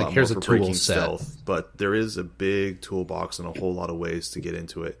punished a lot more here's a for tool breaking set. stealth, but there is a big toolbox and a whole lot of ways to get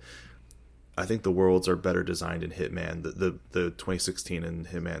into it. I think the worlds are better designed in Hitman, the 2016 and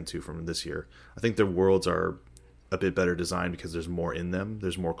Hitman 2 from this year. I think the worlds are a bit better designed because there's more in them.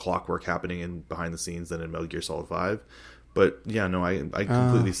 There's more clockwork happening in behind the scenes than in Metal Gear Solid 5. But yeah, no, I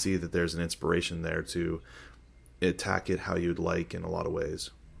completely see that there's an inspiration there to attack it how you'd like in a lot of ways.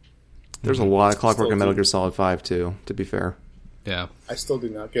 there's a lot of clockwork Still in Metal do. Gear Solid 5 too. To be fair, yeah, I still do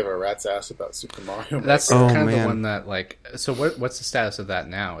not give a rat's ass about Super Mario. that's Oh, kind of the man. one that So what's the status of that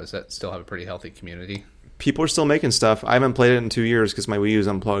now? Is that still have a pretty healthy community? people are still making stuff. I haven't played it in 2 years because my Wii U is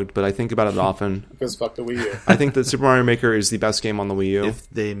unplugged, but I think about it often. because fuck the Wii U. I think that Super Mario Maker is the best game on the Wii U. If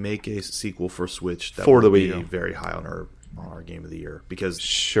they make a sequel for Switch, that For would the be Wii U. very high on our game of the year because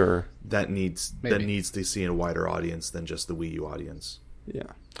Sure, that needs Maybe. to see a wider audience than just the Wii U audience. yeah.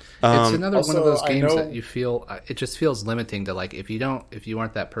 It's another one of also, those I games know- that you feel it just feels limiting to, like, if you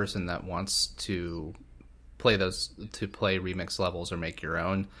aren't that person that wants to play remix levels or make your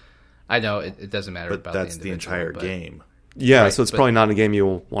own. I know it doesn't matter But about that's the the individual, entire but- game. Yeah, Right, so it's but- probably not a game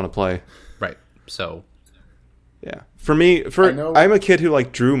you'll want to play. right? So Yeah, for me, I know- I'm a kid who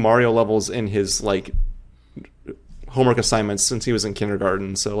like drew Mario levels in his like homework assignments since he was in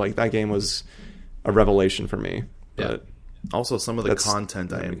kindergarten. So like that game was a revelation for me. Yeah. But Also, some of the That's-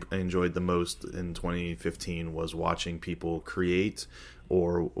 content I enjoyed the most in 2015 was watching people create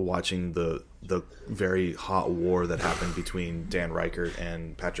or watching the very hot war that happened between Dan Reichert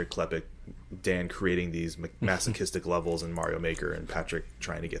and Patrick Klepek. Dan creating these masochistic levels in Mario Maker and Patrick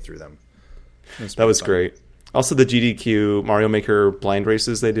trying to get through them. That was great. Also, the GDQ Mario Maker blind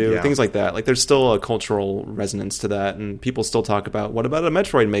races they do, Yeah. things like that. Like, there's still a cultural resonance to that, and people still talk about, what about a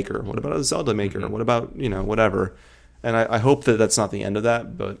Metroid Maker? What about a Zelda Maker? What about, whatever? And I hope that that's not the end of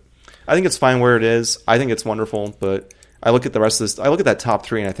that, but I think it's fine where it is. I think it's wonderful, but I look at the rest of this. I look at that top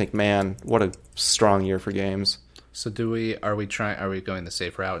 3, and I think, man, what a strong year for games. So are we going the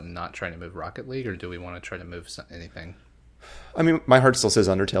safe route and not trying to move Rocket League, or do we want to try to move anything? I mean, my heart still says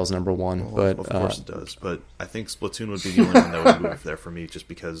Undertale's number 1, but Of course it does, but I think Splatoon would be the only one that would move there for me, just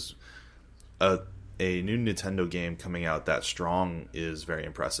because a new Nintendo game coming out that strong is very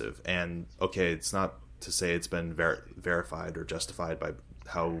impressive. And okay, it's not to say it's been verified or justified by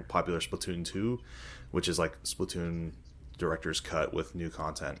how popular Splatoon 2, which is like Splatoon Director's Cut with new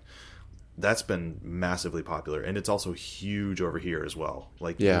content. That's been massively popular, and it's also huge over here as well.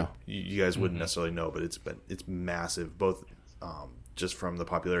 Like, Yeah. you guys wouldn't necessarily know, but it's massive, both just from the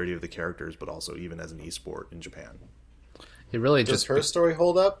popularity of the characters, but also even as an esport in Japan. It really Does just her story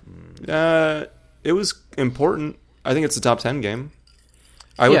hold up? it was important. I think it's a top 10 game.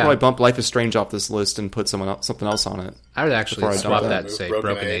 I would Yeah. probably bump Life is Strange off this list and put something else on it. I would actually before I swap dump that it. and say Broken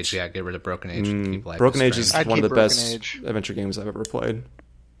Broken Age. Age. Yeah, get rid of Broken Age and keep Life Broken is Age is Strange. I'd one of keep the Broken best Age. adventure games I've ever played.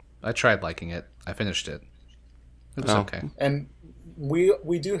 I tried liking it. I finished it. It was Oh. okay. And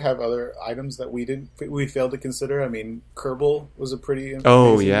we do have other items that we failed to consider. I mean, Kerbal was a pretty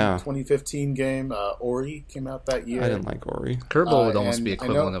amazing yeah. 2015 game. Ori came out that year. I didn't like Ori. Kerbal would almost and be I know-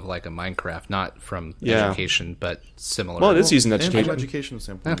 equivalent of like a Minecraft, not from Yeah. education, but similar. Well, it is using And from education. an educational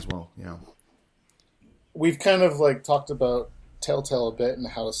standpoint as well, yeah. We've kind of like talked about Telltale a bit and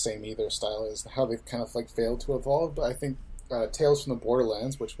how samey their style is and how they've kind of like failed to evolve. But I think Tales from the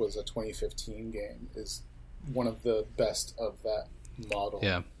Borderlands, which was a 2015 game, is one of the best of that model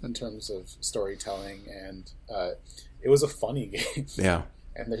Yeah. in terms of storytelling, and it was a funny game. Yeah.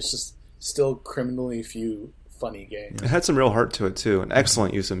 And there's just still criminally few funny games. It had some real heart to it, too. An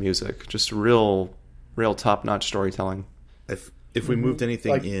excellent use of music. Just real top-notch storytelling. If we moved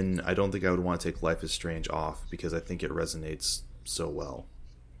anything Like- in, I don't think I would want to take Life is Strange off, because I think it resonates so well.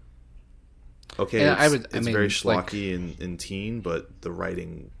 Okay, Yeah, it's I mean, very like- schlocky and teen, but the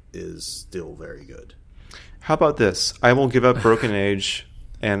writing is still very good. How about this? I will give up Broken Age,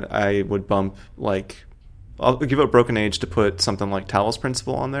 and I would bump, I'll give up Broken Age to put something like Talos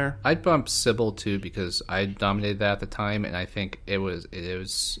Principle on there. I'd bump Sybil too because I dominated that at the time, and I think it was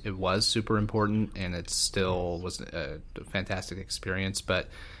super important, and it still was a fantastic experience. But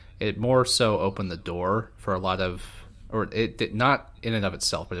it more so opened the door for a lot of, or it did not in and of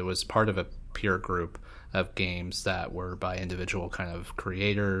itself, but it was part of a peer group of games that were by individual kind of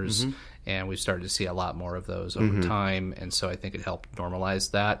creators, and we started to see a lot more of those over time, and so I think it helped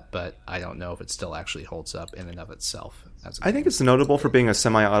normalize that, but I don't know if it still actually holds up in and of itself. I think it's notable for being a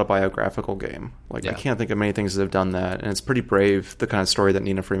semi-autobiographical game. Like, I Yeah. can't think of many things that have done that, and it's pretty brave, the kind of story that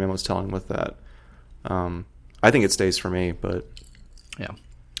Nina Freeman was telling with that. I think it stays for me, but Yeah.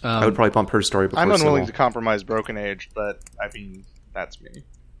 I would probably bump her story before I'm unwilling to Sybil. compromise Broken Age, but I mean, that's me.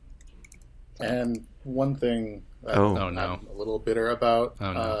 And one thing that Oh. Oh, no. I'm a little bitter about,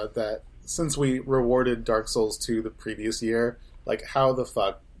 Oh, no. that since we rewarded Dark Souls 2 the previous year, like, how the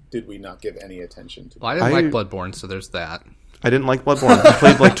fuck did we not give any attention to Well, I that? didn't like Bloodborne, so there's that. I didn't like Bloodborne. I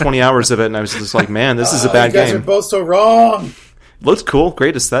played like 20 hours of it, and I was just like, man, this is a bad You guys are game. both so wrong! Looks cool,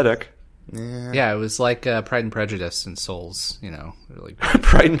 great aesthetic. Yeah, it was like Pride and Prejudice and Souls, really.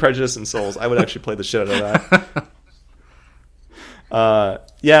 Pride and Prejudice and Souls. I would actually play the shit out of that.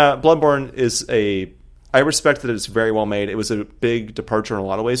 Yeah, Bloodborne is I respect that it's very well made. It was a big departure in a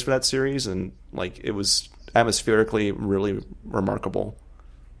lot of ways for that series, and like it was atmospherically really remarkable.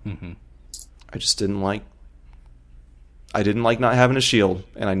 Mm-hmm. I just didn't like not having a shield,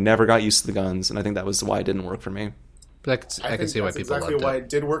 and I never got used to the guns, and I think that was why it didn't work for me. But I can think see why that's people exactly loved why it. it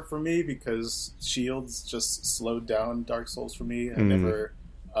did work for me, because shields just slowed down Dark Souls for me. I never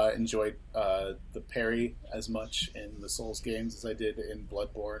enjoyed the parry as much in the Souls games as I did in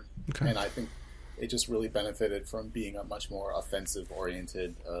Bloodborne, and I think it just really benefited from being a much more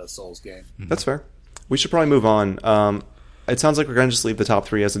offensive-oriented Souls game. That's fair. We should probably move on. It sounds like we're going to just leave the top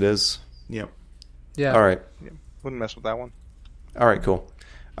 3 as it is. Yep. Yeah. All right. Wouldn't mess with that one. All right, cool.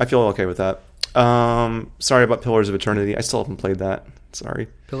 I feel okay with that. Sorry about Pillars of Eternity. I still haven't played that. Sorry.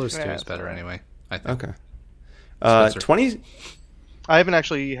 Pillars 2 Yeah, is better it's anyway, I think. Okay. Spencer. I haven't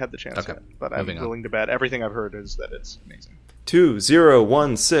actually had the chance Okay. yet, but I'm Moving on. willing to bet. Everything I've heard is that it's amazing.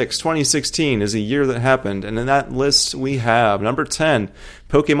 2016 is a year that happened, and in that list we have number 10,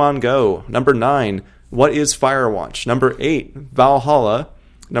 Pokemon Go. Number 9, What is Firewatch? Number 8, Valhalla.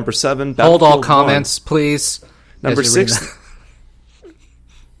 Number 7, Hold Battlefield all 1. comments, please. Number as you read 6,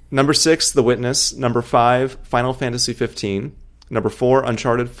 Number 6, The Witness. Number 5, Final Fantasy 15. Number 4,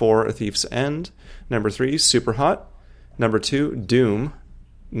 Uncharted 4: A Thief's End. Number 3, Superhot. Number 2, Doom.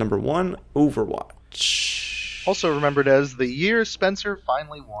 Number 1, Overwatch. Also remembered as the year Spencer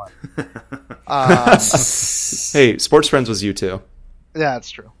finally won. Hey, Sports Friends was you too. Yeah, that's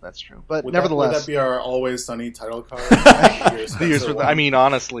true. That's true. But Would nevertheless, that be our Always Sunny title card? the years for I mean,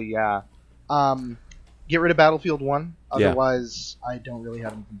 honestly, yeah. Get rid of Battlefield 1. Yeah. Otherwise, I don't really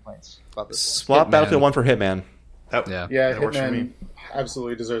have any complaints about this Swap Hitman. Battlefield 1 for Hitman. Yeah. yeah, that works for me. Hitman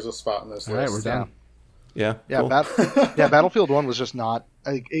absolutely deserves a spot in this All list. right, we're done. Yeah. one. Cool. Yeah, Battlefield 1 was just not...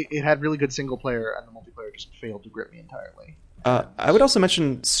 It had really good single player, and the multiplayer just failed to grip me entirely. I would also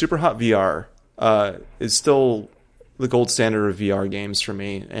mention Superhot VR is still the gold standard of VR games for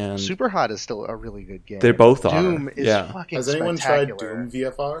me, and Superhot is still a really good game. they both are. Doom is yeah. fucking Has anyone tried spectacular. Doom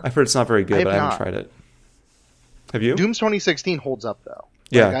VFR? I've heard it's not very good, I but I have haven't not. tried it. Have you? Doom's 2016 holds up, though.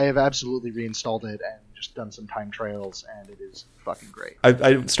 Yeah. Like, I have absolutely reinstalled it and just done some time trials, and it is fucking great.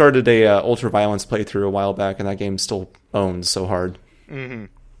 I started a Ultraviolence playthrough a while back, and that game still owns so hard. Mm-hmm.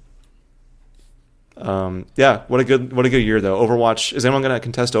 Yeah, what a good year though. Overwatch. Is anyone going to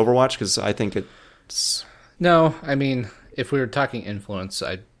contest Overwatch? Because I think it's No, I mean, if we were talking influence,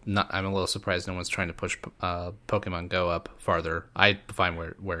 I'm a little surprised no one's trying to push Pokemon Go up farther. I'm fine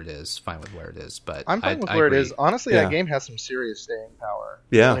where it is. Fine with where it is, but I'm fine with I where agree. it is. Honestly, Yeah. that game has some serious staying power.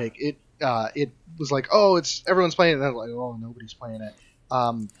 Yeah. Like it was like, oh, it's everyone's playing it, and then like, oh, nobody's playing it.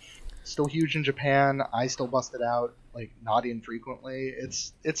 Still huge in Japan. I still bust it out, like not infrequently.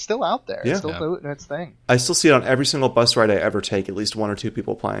 It's still out there. Yeah. It's still doing its thing. I still see it on every single bus ride I ever take. At least one or two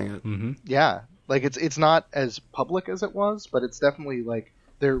people playing it. Mm-hmm. Yeah, like it's not as public as it was, but it's definitely like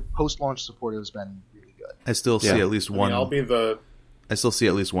their post-launch support has been really good. I still see Yeah. at least I one. mean, I'll be the I still see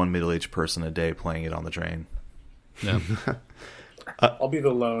at least one middle-aged person a day playing it on the train. Yeah.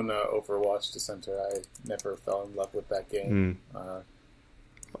 lone Overwatch dissenter. I never fell in love with that game.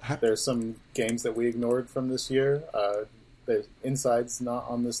 There's some games that we ignored from this year. The Inside's not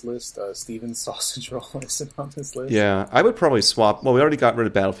on this list. Steven's Sausage Roll isn't on this list. Yeah, I would probably swap. Well, we already got rid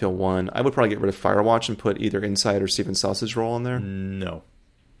of Battlefield 1. I would probably get rid of Firewatch and put either Inside or Steven Sausage Roll in there. No.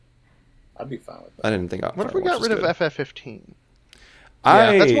 I'd be fine with that. I didn't think. What if we got rid of FF15?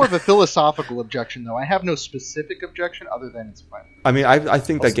 I That's more of a philosophical objection, though. I have no specific objection other than it's fun. I mean, I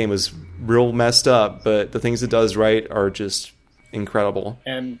think that game was real messed up, but the things it does right are just incredible.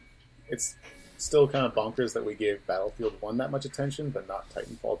 And it's still kind of bonkers that we gave Battlefield 1 that much attention, but not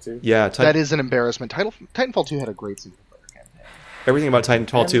Titanfall 2. Yeah, That is an embarrassment. Titanfall 2 had a great single player campaign. everything about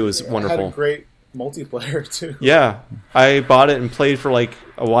Titanfall 2 is It had wonderful. a great multiplayer, too. Yeah, I bought it and played for like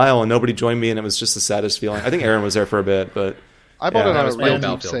a while, and nobody joined me, and it was just the saddest feeling. I think Aaron was there for a bit, but I bought Yeah, it I on was a playing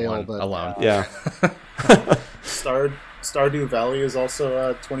real deep Battlefield sale, 1 but alone. yeah. Stardew Valley is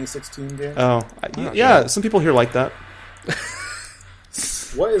also a 2016 game. Yeah, some people here like that.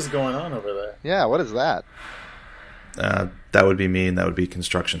 What is going on over there? yeah, what is that? That would be me, and that would be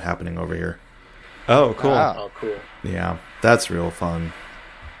construction happening over here. Oh, cool. Wow. Oh, cool. Yeah, that's real fun.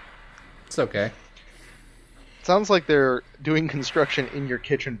 It's okay. Sounds like they're doing construction in your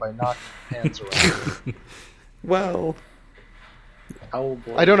kitchen by knocking pans around. Well,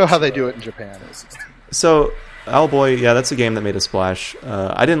 Owlboy I don't know how they do it in Japan. so Owlboy, yeah, that's a game that made a splash.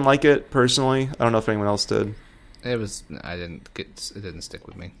 I didn't like it personally. I don't know if anyone else did. It didn't stick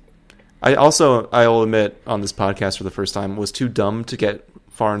with me. I'll admit on this podcast for the first time, was too dumb to get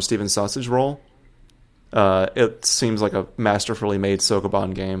far in Steven Sausage Roll. It seems like a masterfully made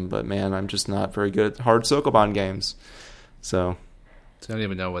Sokoban game, but man, I'm just not very good at hard Sokoban games. So I don't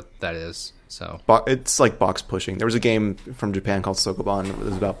even know what that is. So it's like box pushing. There was a game from Japan called Sokoban that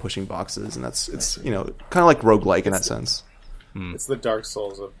was about pushing boxes, and it's kind of like roguelike in that sense. It's the Dark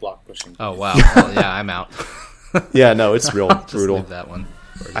Souls of block pushing. oh wow, well, yeah, I'm out. Yeah, no, it's real Just brutal. leave that one.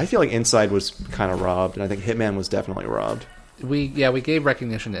 I feel like Inside was kind of robbed, and I think Hitman was definitely robbed. We gave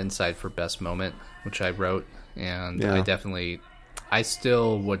recognition to Inside for best moment, which I wrote, and Yeah. I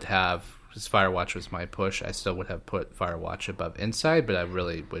still would have, because Firewatch was my push, I still would have put Firewatch above Inside, but I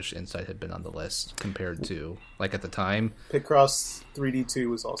really wish Inside had been on the list compared to, like, at the time. Picross 3D2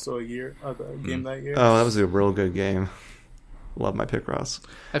 was also a game that year. Oh, that was a real good game. Love my Picross.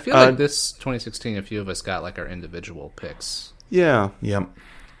 I feel like this 2016, a few of us got, like, our individual picks. Yeah. Yep.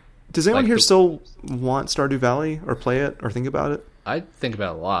 Does anyone Like here the- still want Stardew Valley or play it or think about it? I think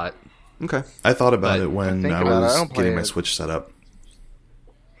about it a lot. Okay. I thought about But it when think I about it. I was don't play getting my it. Switch set up.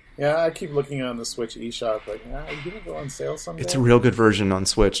 Yeah, I keep looking on the Switch eShop, like, are you gonna go on sale someday? It's a real good version on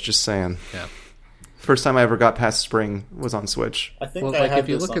Switch, just saying. Yeah. First time I ever got past spring was on Switch. I think Well, I like, have if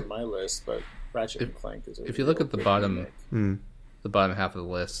you this look on at- my list, but Ratchet and Clank is. If you look at the bottom, Hmm. the bottom half of the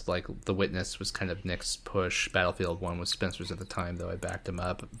list, like The Witness was kind of Nick's push. Battlefield 1 was Spencer's at the time, though I backed him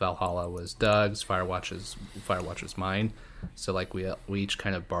up. Valhalla was Doug's. Firewatch was mine. So like we each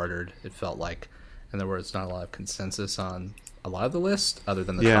kind of bartered. It felt like, and there was not a lot of consensus on a lot of the list, other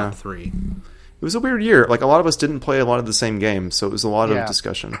than the Yeah. top three. It was a weird year. Like, a lot of us didn't play a lot of the same games, so it was a lot Yeah. of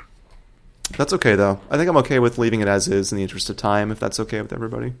discussion. That's okay, though. I think I'm okay with leaving it as is in the interest of time, if that's okay with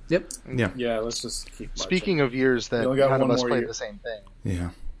everybody. Yep. Yeah. Yeah, let's just keep. Marching. Speaking of years that We only got none of one us more played year. the same thing. Yeah.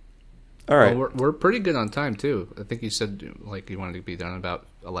 All right. Well, we're pretty good on time too. I think you said like you wanted to be done in about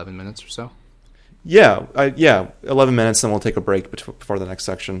 11 minutes or so. Yeah, 11 minutes, then we'll take a break before the next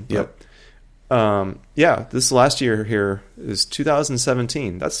section. Yep. Yeah, this last year here is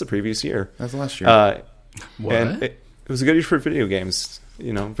 2017. That's the previous year. That's last year. What? And it was a good year for video games.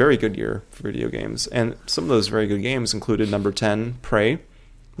 You know, very good year for video games. And some of those very good games included number 10, Prey.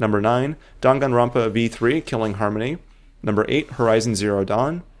 Number 9, Danganronpa V3, Killing Harmony. Number 8, Horizon Zero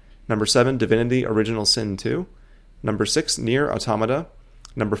Dawn. Number 7, Divinity Original Sin 2. Number 6, Nier Automata.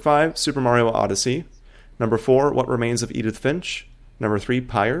 Number 5, Super Mario Odyssey. Number 4, What Remains of Edith Finch. Number 3,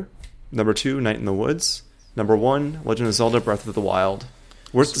 Pyre. Number 2, Night in the Woods. Number 1, Legend of Zelda Breath of the Wild.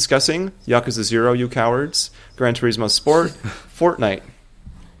 Worth discussing, Yakuza 0, You Cowards. Gran Turismo Sport. Fortnite.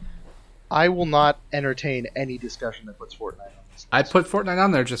 I will not entertain any discussion that puts Fortnite on this. I put Fortnite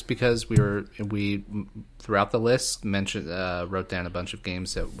on there just because we throughout the list mentioned wrote down a bunch of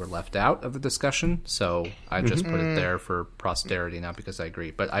games that were left out of the discussion, so I just put it there for posterity, not because I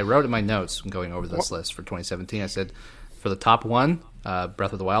agree. But I wrote in my notes going over this list for 2017. I said for the top one,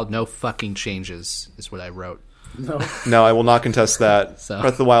 Breath of the Wild, no fucking changes is what I wrote. No, I will not contest that. So-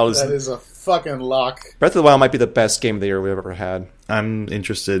 Breath of the Wild That is a fucking lock. Breath of the Wild might be the best game of the year we've ever had. I'm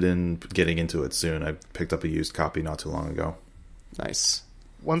interested in getting into it soon. I picked up a used copy not too long ago. Nice.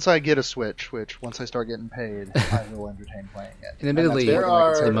 Once I get a Switch, which once I start getting paid, I will entertain playing it. And admittedly, there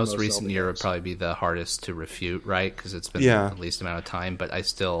are- the There most are recent Zelda year would games. probably be the hardest to refute, right? Because it's been Yeah. the least amount of time. But I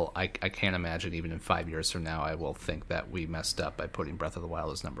still, I can't imagine even in 5 years from now, I will think that we messed up by putting Breath of the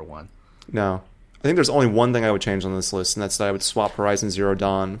Wild as number one. No. I think there's only one thing I would change on this list, and that's that I would swap Horizon Zero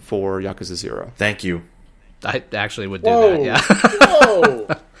Dawn for Yakuza 0. Thank you. I actually would do Whoa! that. Yeah. Whoa!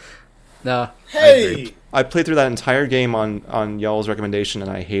 No. Hey! I played through that entire game on y'all's recommendation, and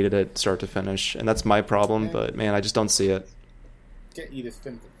I hated it start to finish. And that's my problem, but man, I just don't see it. Get Edith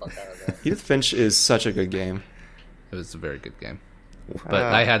Finch the fuck out of there. Edith Finch is such a good game. It was a very good game. But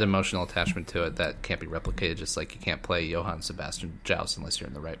I had emotional attachment to it that can't be replicated, just like you can't play Johann Sebastian Joust unless you're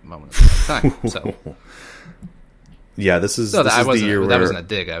in the right moment of the right time. So, Yeah, this is no, this I is the wasn't, year that where wasn't a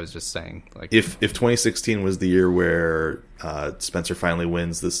dig. I was just saying, like, if 2016 was the year where Spencer finally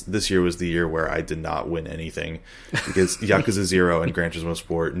wins, this year was the year where I did not win anything because Yakuza 0 and Gran Turismo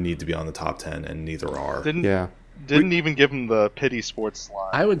Sport need to be on the top 10, and neither are. Didn't even give him the pity sports slot.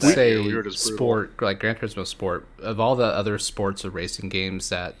 I would that say year. We were just brutal. sport, like Gran Turismo Sport, of all the other sports or racing games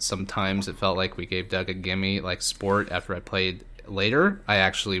that sometimes it felt like we gave Doug a gimme, like Sport, after I played later, I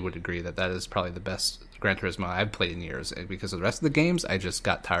actually would agree that is probably the best Gran Turismo I've played in years. And because of the rest of the games, I just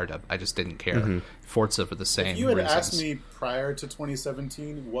got tired of. I just didn't care. Forza for the same If you had reasons. asked me prior to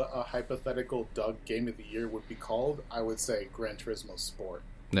 2017 what a hypothetical Doug Game of the Year would be called, I would say Gran Turismo Sport.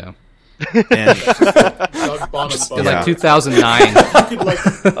 No. And Doug Bonham In Yeah. like 2009, You could, like,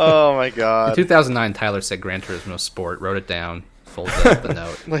 Oh my in god! 2009, Tyler said Gran Turismo Sport, wrote it down, folded up the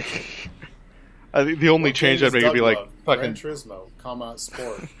note. Like, I think the only what change game I'd make does would be Doug like love? fucking Gran Turismo, comma,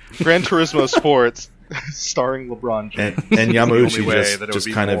 Sport. Gran Turismo Sports, starring LeBron James. and Yamauchi only way that it would just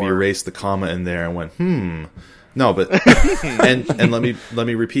be kind of more- erased the comma in there and went, No, but and let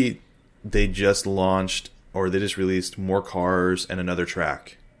me repeat, they just launched or they just released more cars and another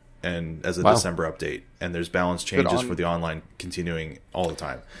track and as a Wow. December update, and there's balance changes on- for the online continuing all the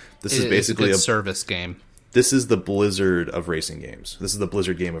time. This It- is it's basically a good service game. this is the Blizzard of racing games. This is the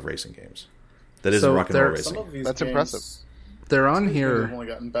Blizzard game of racing games. That is So rock and roll there- racing. Some of these That's games, impressive. They're on These games here. have only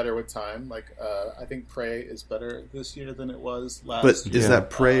gotten better with time. Like, I think Prey is better this year than it was last But year. is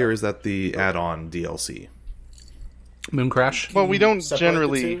that Prey or is that the add-on DLC? Moon Crash. Well, we don't Separate the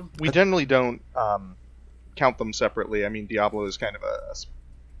generally two? we generally don't count them separately. I mean, Diablo is kind of a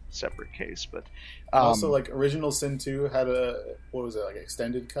separate case, but also, like, Original Sin 2 had what was it, like,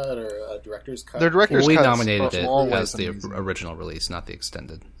 extended cut or a director's cut? Their director's we cuts nominated are it always as the amazing. original release, not the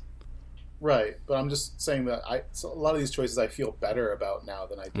extended. Right, but I'm just saying that so a lot of these choices I feel better about now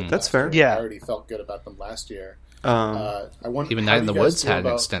than I did. That's last fair. Year. Yeah. I already felt good about them last year. Um, I wonder, Even how Night do in you the guys Woods feel had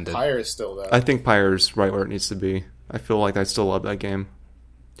about extended. Pyre still though. I think Pyre's right where it needs to be. I feel like I still love that game.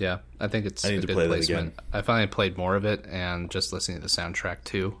 Yeah, I think it's I need a to good play that placement. again. I finally played more of it, and just listening to the soundtrack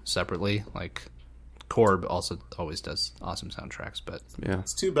too separately. Like Corb also always does awesome soundtracks, but Yeah,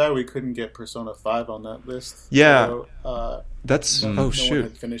 It's too bad we couldn't get Persona 5 on that list. Yeah. Although, that's no one shoot.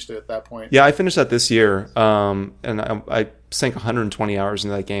 had finished it at that point. Yeah, I finished that this year, and I sank 120 hours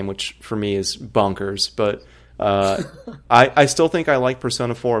into that game, which for me is bonkers. But I still think I like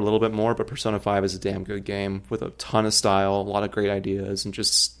Persona 4 a little bit more, but Persona 5 is a damn good game with a ton of style, a lot of great ideas, and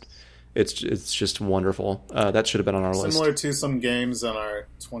just it's just wonderful. That should have been on our list. Similar to some games on our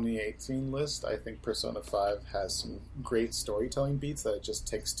 2018 list, I think Persona 5 has some great storytelling beats that it just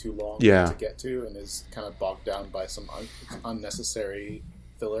takes too long Yeah. to get to and is kind of bogged down by some unnecessary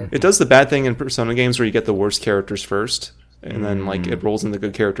filler. It does the bad thing in Persona games where you get the worst characters first, and then like it rolls in the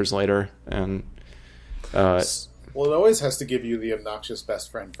good characters later, and Well, it always has to give you the obnoxious best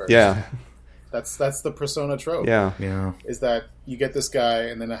friend first. yeah, That's the Persona trope. yeah. Yeah. Is that you get this guy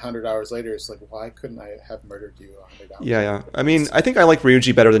and then 100 hours later it's like, why couldn't I have murdered you 100 hours? Yeah. I mean, I think I like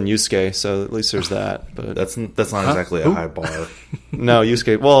Ryuji better than Yusuke, so at least there's that. But That's not exactly a high bar. no,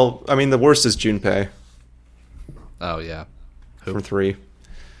 Yusuke. Well, I mean, the worst is Junpei oh yeah. from 3.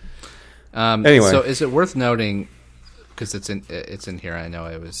 Anyway, so is it worth noting, because it's in here? I know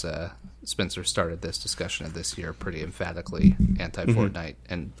it was Spencer started this discussion of this year pretty emphatically anti-Fortnite,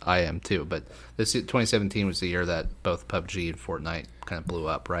 and I am too. But this 2017 was the year that both PUBG and Fortnite kind of blew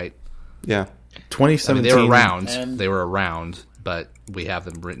up, right? Yeah. 2017. I mean, they were around. And- They were around, but we have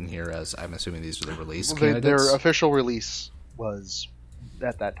them written here as, I'm assuming these are the release Their candidates. official release was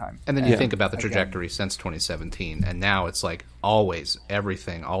at that time. And then you Yeah. think about the Again. trajectory since 2017, and now it's like always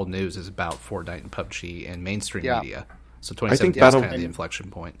everything, all news is about Fortnite and PUBG and mainstream Yeah. media. So I think 2017 is Battle- kind of the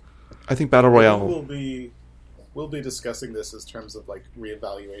inflection point. I think Battle Royale. We'll be discussing this as terms of like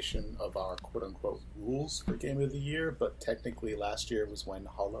reevaluation of our quote unquote rules for Game of the Year, but technically last year was when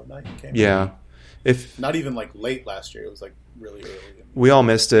Hollow Knight came Yeah. out. If Not even like late last year, it was like really early. we all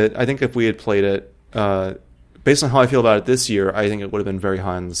missed it, I think if we had played it, based on how I feel about it this year, I think it would have been very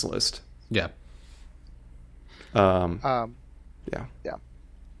high on this list. Yeah. Yeah.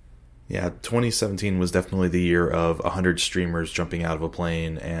 Yeah, 2017 was definitely the year of 100 streamers jumping out of a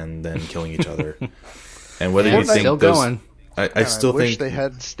plane and then killing each other. And whether you Fortnite's think still those- going. I still wish think they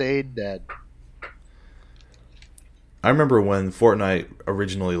had stayed dead. I remember when Fortnite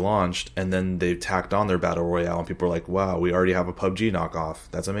originally launched, and then they tacked on their battle royale, and people were like, "Wow, we already have a PUBG knockoff.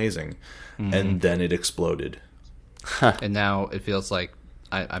 That's amazing!" And then it exploded. And now it feels like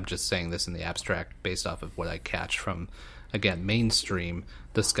I'm just saying this in the abstract based off of what I catch from, again, mainstream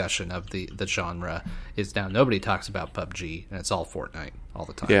discussion of the genre, is now nobody talks about PUBG, and it's all Fortnite all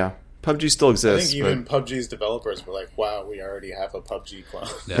the time. Yeah. PUBG still I exists. think even but PUBG's developers were like, "Wow, we already have a PUBG clone."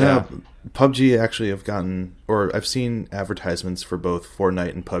 Yeah, PUBG actually have gotten, or I've seen advertisements for both Fortnite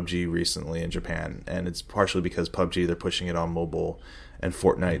and PUBG recently in Japan, and it's partially because PUBG, they're pushing it on mobile, and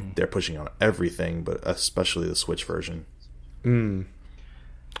Fortnite, they're pushing on everything, but especially the Switch version.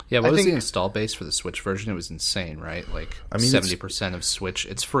 Yeah, what I was think- the install base for the Switch version? It was insane, right? Like, I mean, 70% of Switch,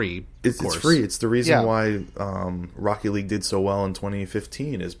 it's free, It's of course. free. It's the reason Yeah. why Rocket League did so well in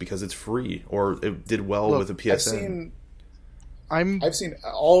 2015 is because it's free, or it did well Look, with the PSN. I've seen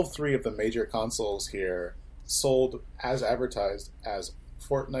all three of the major consoles here sold as advertised as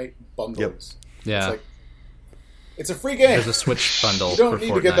Fortnite bundles. Yeah. It's like, it's a free game. There's a Switch bundle You don't for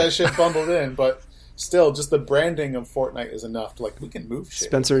need Fortnite. to get that shit bundled in, but still, just the branding of Fortnite is enough to, like, we can move shit.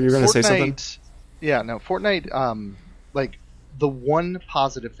 Spencer, you're going to say something? Fortnite. Yeah, no, Fortnite. Like the one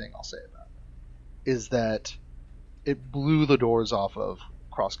positive thing I'll say about it is that it blew the doors off of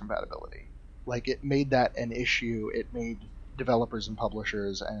cross compatibility. Like it made that an issue. It made developers and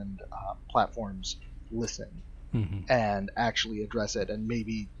publishers and platforms listen and actually address it, and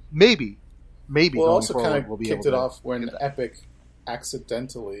maybe Well, it going also forward kind we'll of be kicked able it to off when do that. Epic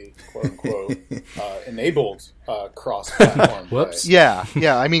accidentally, quote unquote, enabled cross-platform. Whoops. play.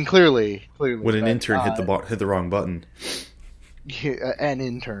 Yeah. I mean, clearly. When an but, intern hit the wrong button. yeah, an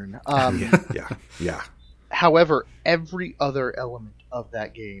intern. Yeah. However, every other element of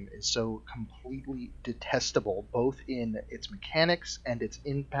that game is so completely detestable, both in its mechanics and its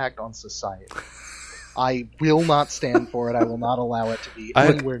impact on society. I will not stand for it. I will not allow it to be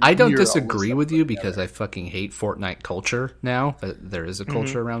anywhere I don't near a list disagree that with we you put because together. I fucking hate Fortnite culture now. There is a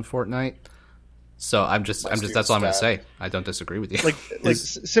culture around Fortnite. So I'm just that's all I'm going to say. I don't disagree with you. like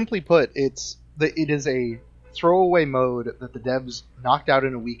simply put, it is a throwaway mode that the devs knocked out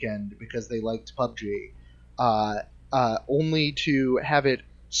in a weekend because they liked PUBG, only to have it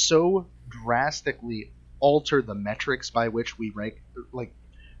so drastically alter the metrics by which we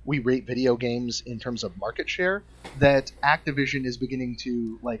rate video games in terms of market share, that Activision is beginning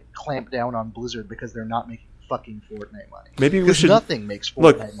to clamp down on Blizzard because they're not making fucking Fortnite money. Maybe we should. Nothing makes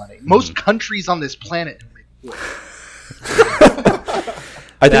Fortnite money. Most countries on this planet don't make Fortnite.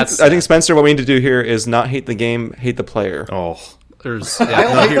 I think Spencer, what we need to do here is not hate the game, hate the player. Oh, There's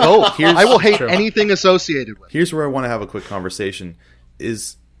I will hate anything associated with it. here's where I want to have a quick conversation.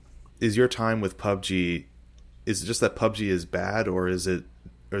 Is your time with PUBG? Is it just that PUBG is bad, or is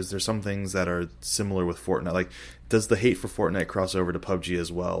there some things that are similar with Fortnite? Like, does the hate for Fortnite cross over to PUBG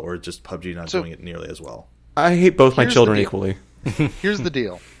as well, or just PUBG not doing it nearly as well? I hate both my Here's children the deal. equally. Here's the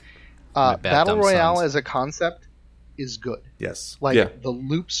deal. My bad, Battle dumb Royale sons. as a concept is good. Yes. Yeah. The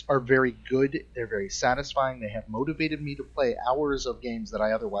loops are very good. They're very satisfying. They have motivated me to play hours of games that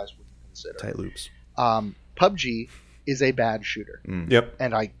I otherwise wouldn't consider. Tight loops. PUBG is a bad shooter. Yep.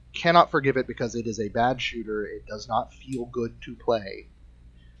 And I cannot forgive it because it is a bad shooter. It does not feel good to play.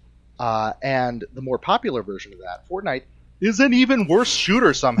 And the more popular version of that, Fortnite, is an even worse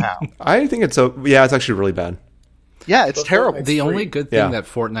shooter somehow. I think it's actually really bad. Yeah, it's But terrible. Fortnite's The only free. good thing Yeah. that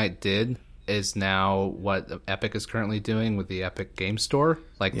Fortnite did is now what Epic is currently doing with the Epic Game Store.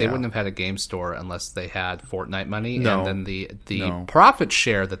 Like, they Yeah. wouldn't have had a game store unless they had Fortnite money. No. And then the No. profit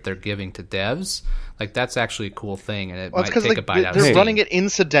share that they're giving to devs, like, that's actually a cool thing, and it Well, it's might because take a bite out of they're Steam. running it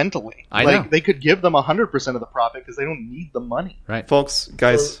incidentally. I know. They could give them 100% of the profit because they don't need the money. Right. Folks,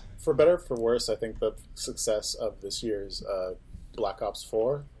 guys, For better or for worse, I think the success of this year's Black Ops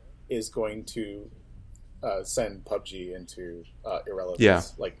 4 is going to send PUBG into irrelevance. Yeah.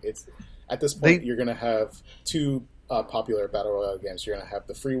 Like, it's at this point, you're going to have two popular battle royale games. You're going to have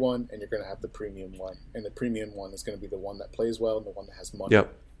the free one, and you're going to have the premium one. And the premium one is going to be the one that plays well and the one that has money.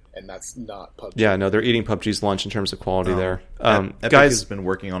 Yep. And that's not PUBG. Yeah, no, they're eating PUBG's lunch in terms of quality there. Epic Guys, has been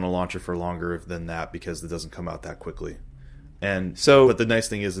working on a launcher for longer than that because it doesn't come out that quickly. And So- but the nice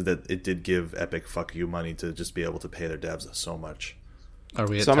thing is that it did give Epic fuck you money to just be able to pay their devs so much. Are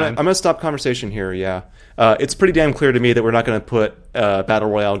we at so I'm time? going to stop conversation here, yeah. It's pretty damn clear to me that we're not going to put a Battle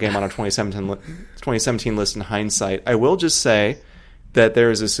Royale game on our 2017 list in hindsight. I will just say that there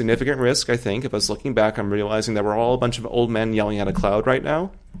is a significant risk, I think. If I was looking back, I'm realizing that we're all a bunch of old men yelling at a cloud right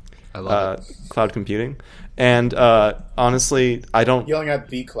now. I love it. Cloud computing. And honestly, I don't... Yelling at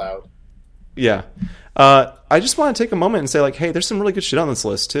the cloud. Yeah. I just want to take a moment and say, like, hey, there's some really good shit on this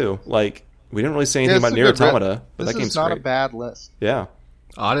list, too. Like, we didn't really say anything about Nier Automata, but that This game's is not great. a bad list. Yeah.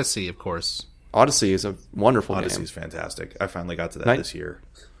 Odyssey, of course. Odyssey is a wonderful game. Odyssey's fantastic. I finally got to that Night- this year.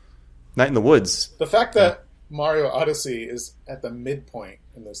 Night in the Woods. The fact that Mario Odyssey is at the midpoint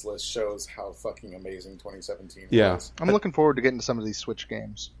in this list shows how fucking amazing 2017 Yeah. was. I'm looking forward to getting to some of these Switch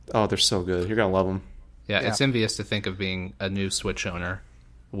games. Oh, they're so good. You're going to love them. Yeah, Yeah. it's envious to think of being a new Switch owner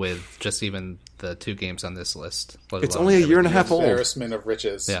with just even the two games on this list. let It's alone only a year and a everything half else. old. Embarrassment of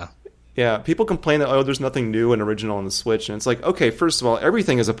riches. Yeah. Yeah, people complain that, oh, there's nothing new and original on the Switch. And it's like, okay, first of all,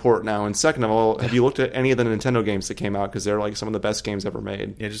 everything is a port now. And second of all, have you looked at any of the Nintendo games that came out? Because they're like some of the best games ever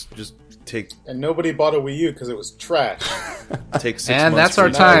made. Yeah, just take And nobody bought a Wii U because it was trash. 6 And months that's our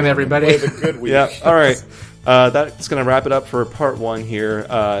to- time, Now everybody. play the good Wii. Yeah, all right. That's going to wrap it up for part one here.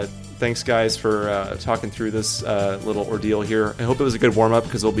 Thanks, guys, for talking through this little ordeal here. I hope it was a good warm-up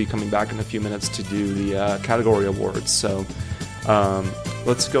because we'll be coming back in a few minutes to do the category awards. So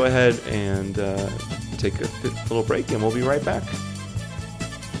let's go ahead and take a little break, and we'll be right back.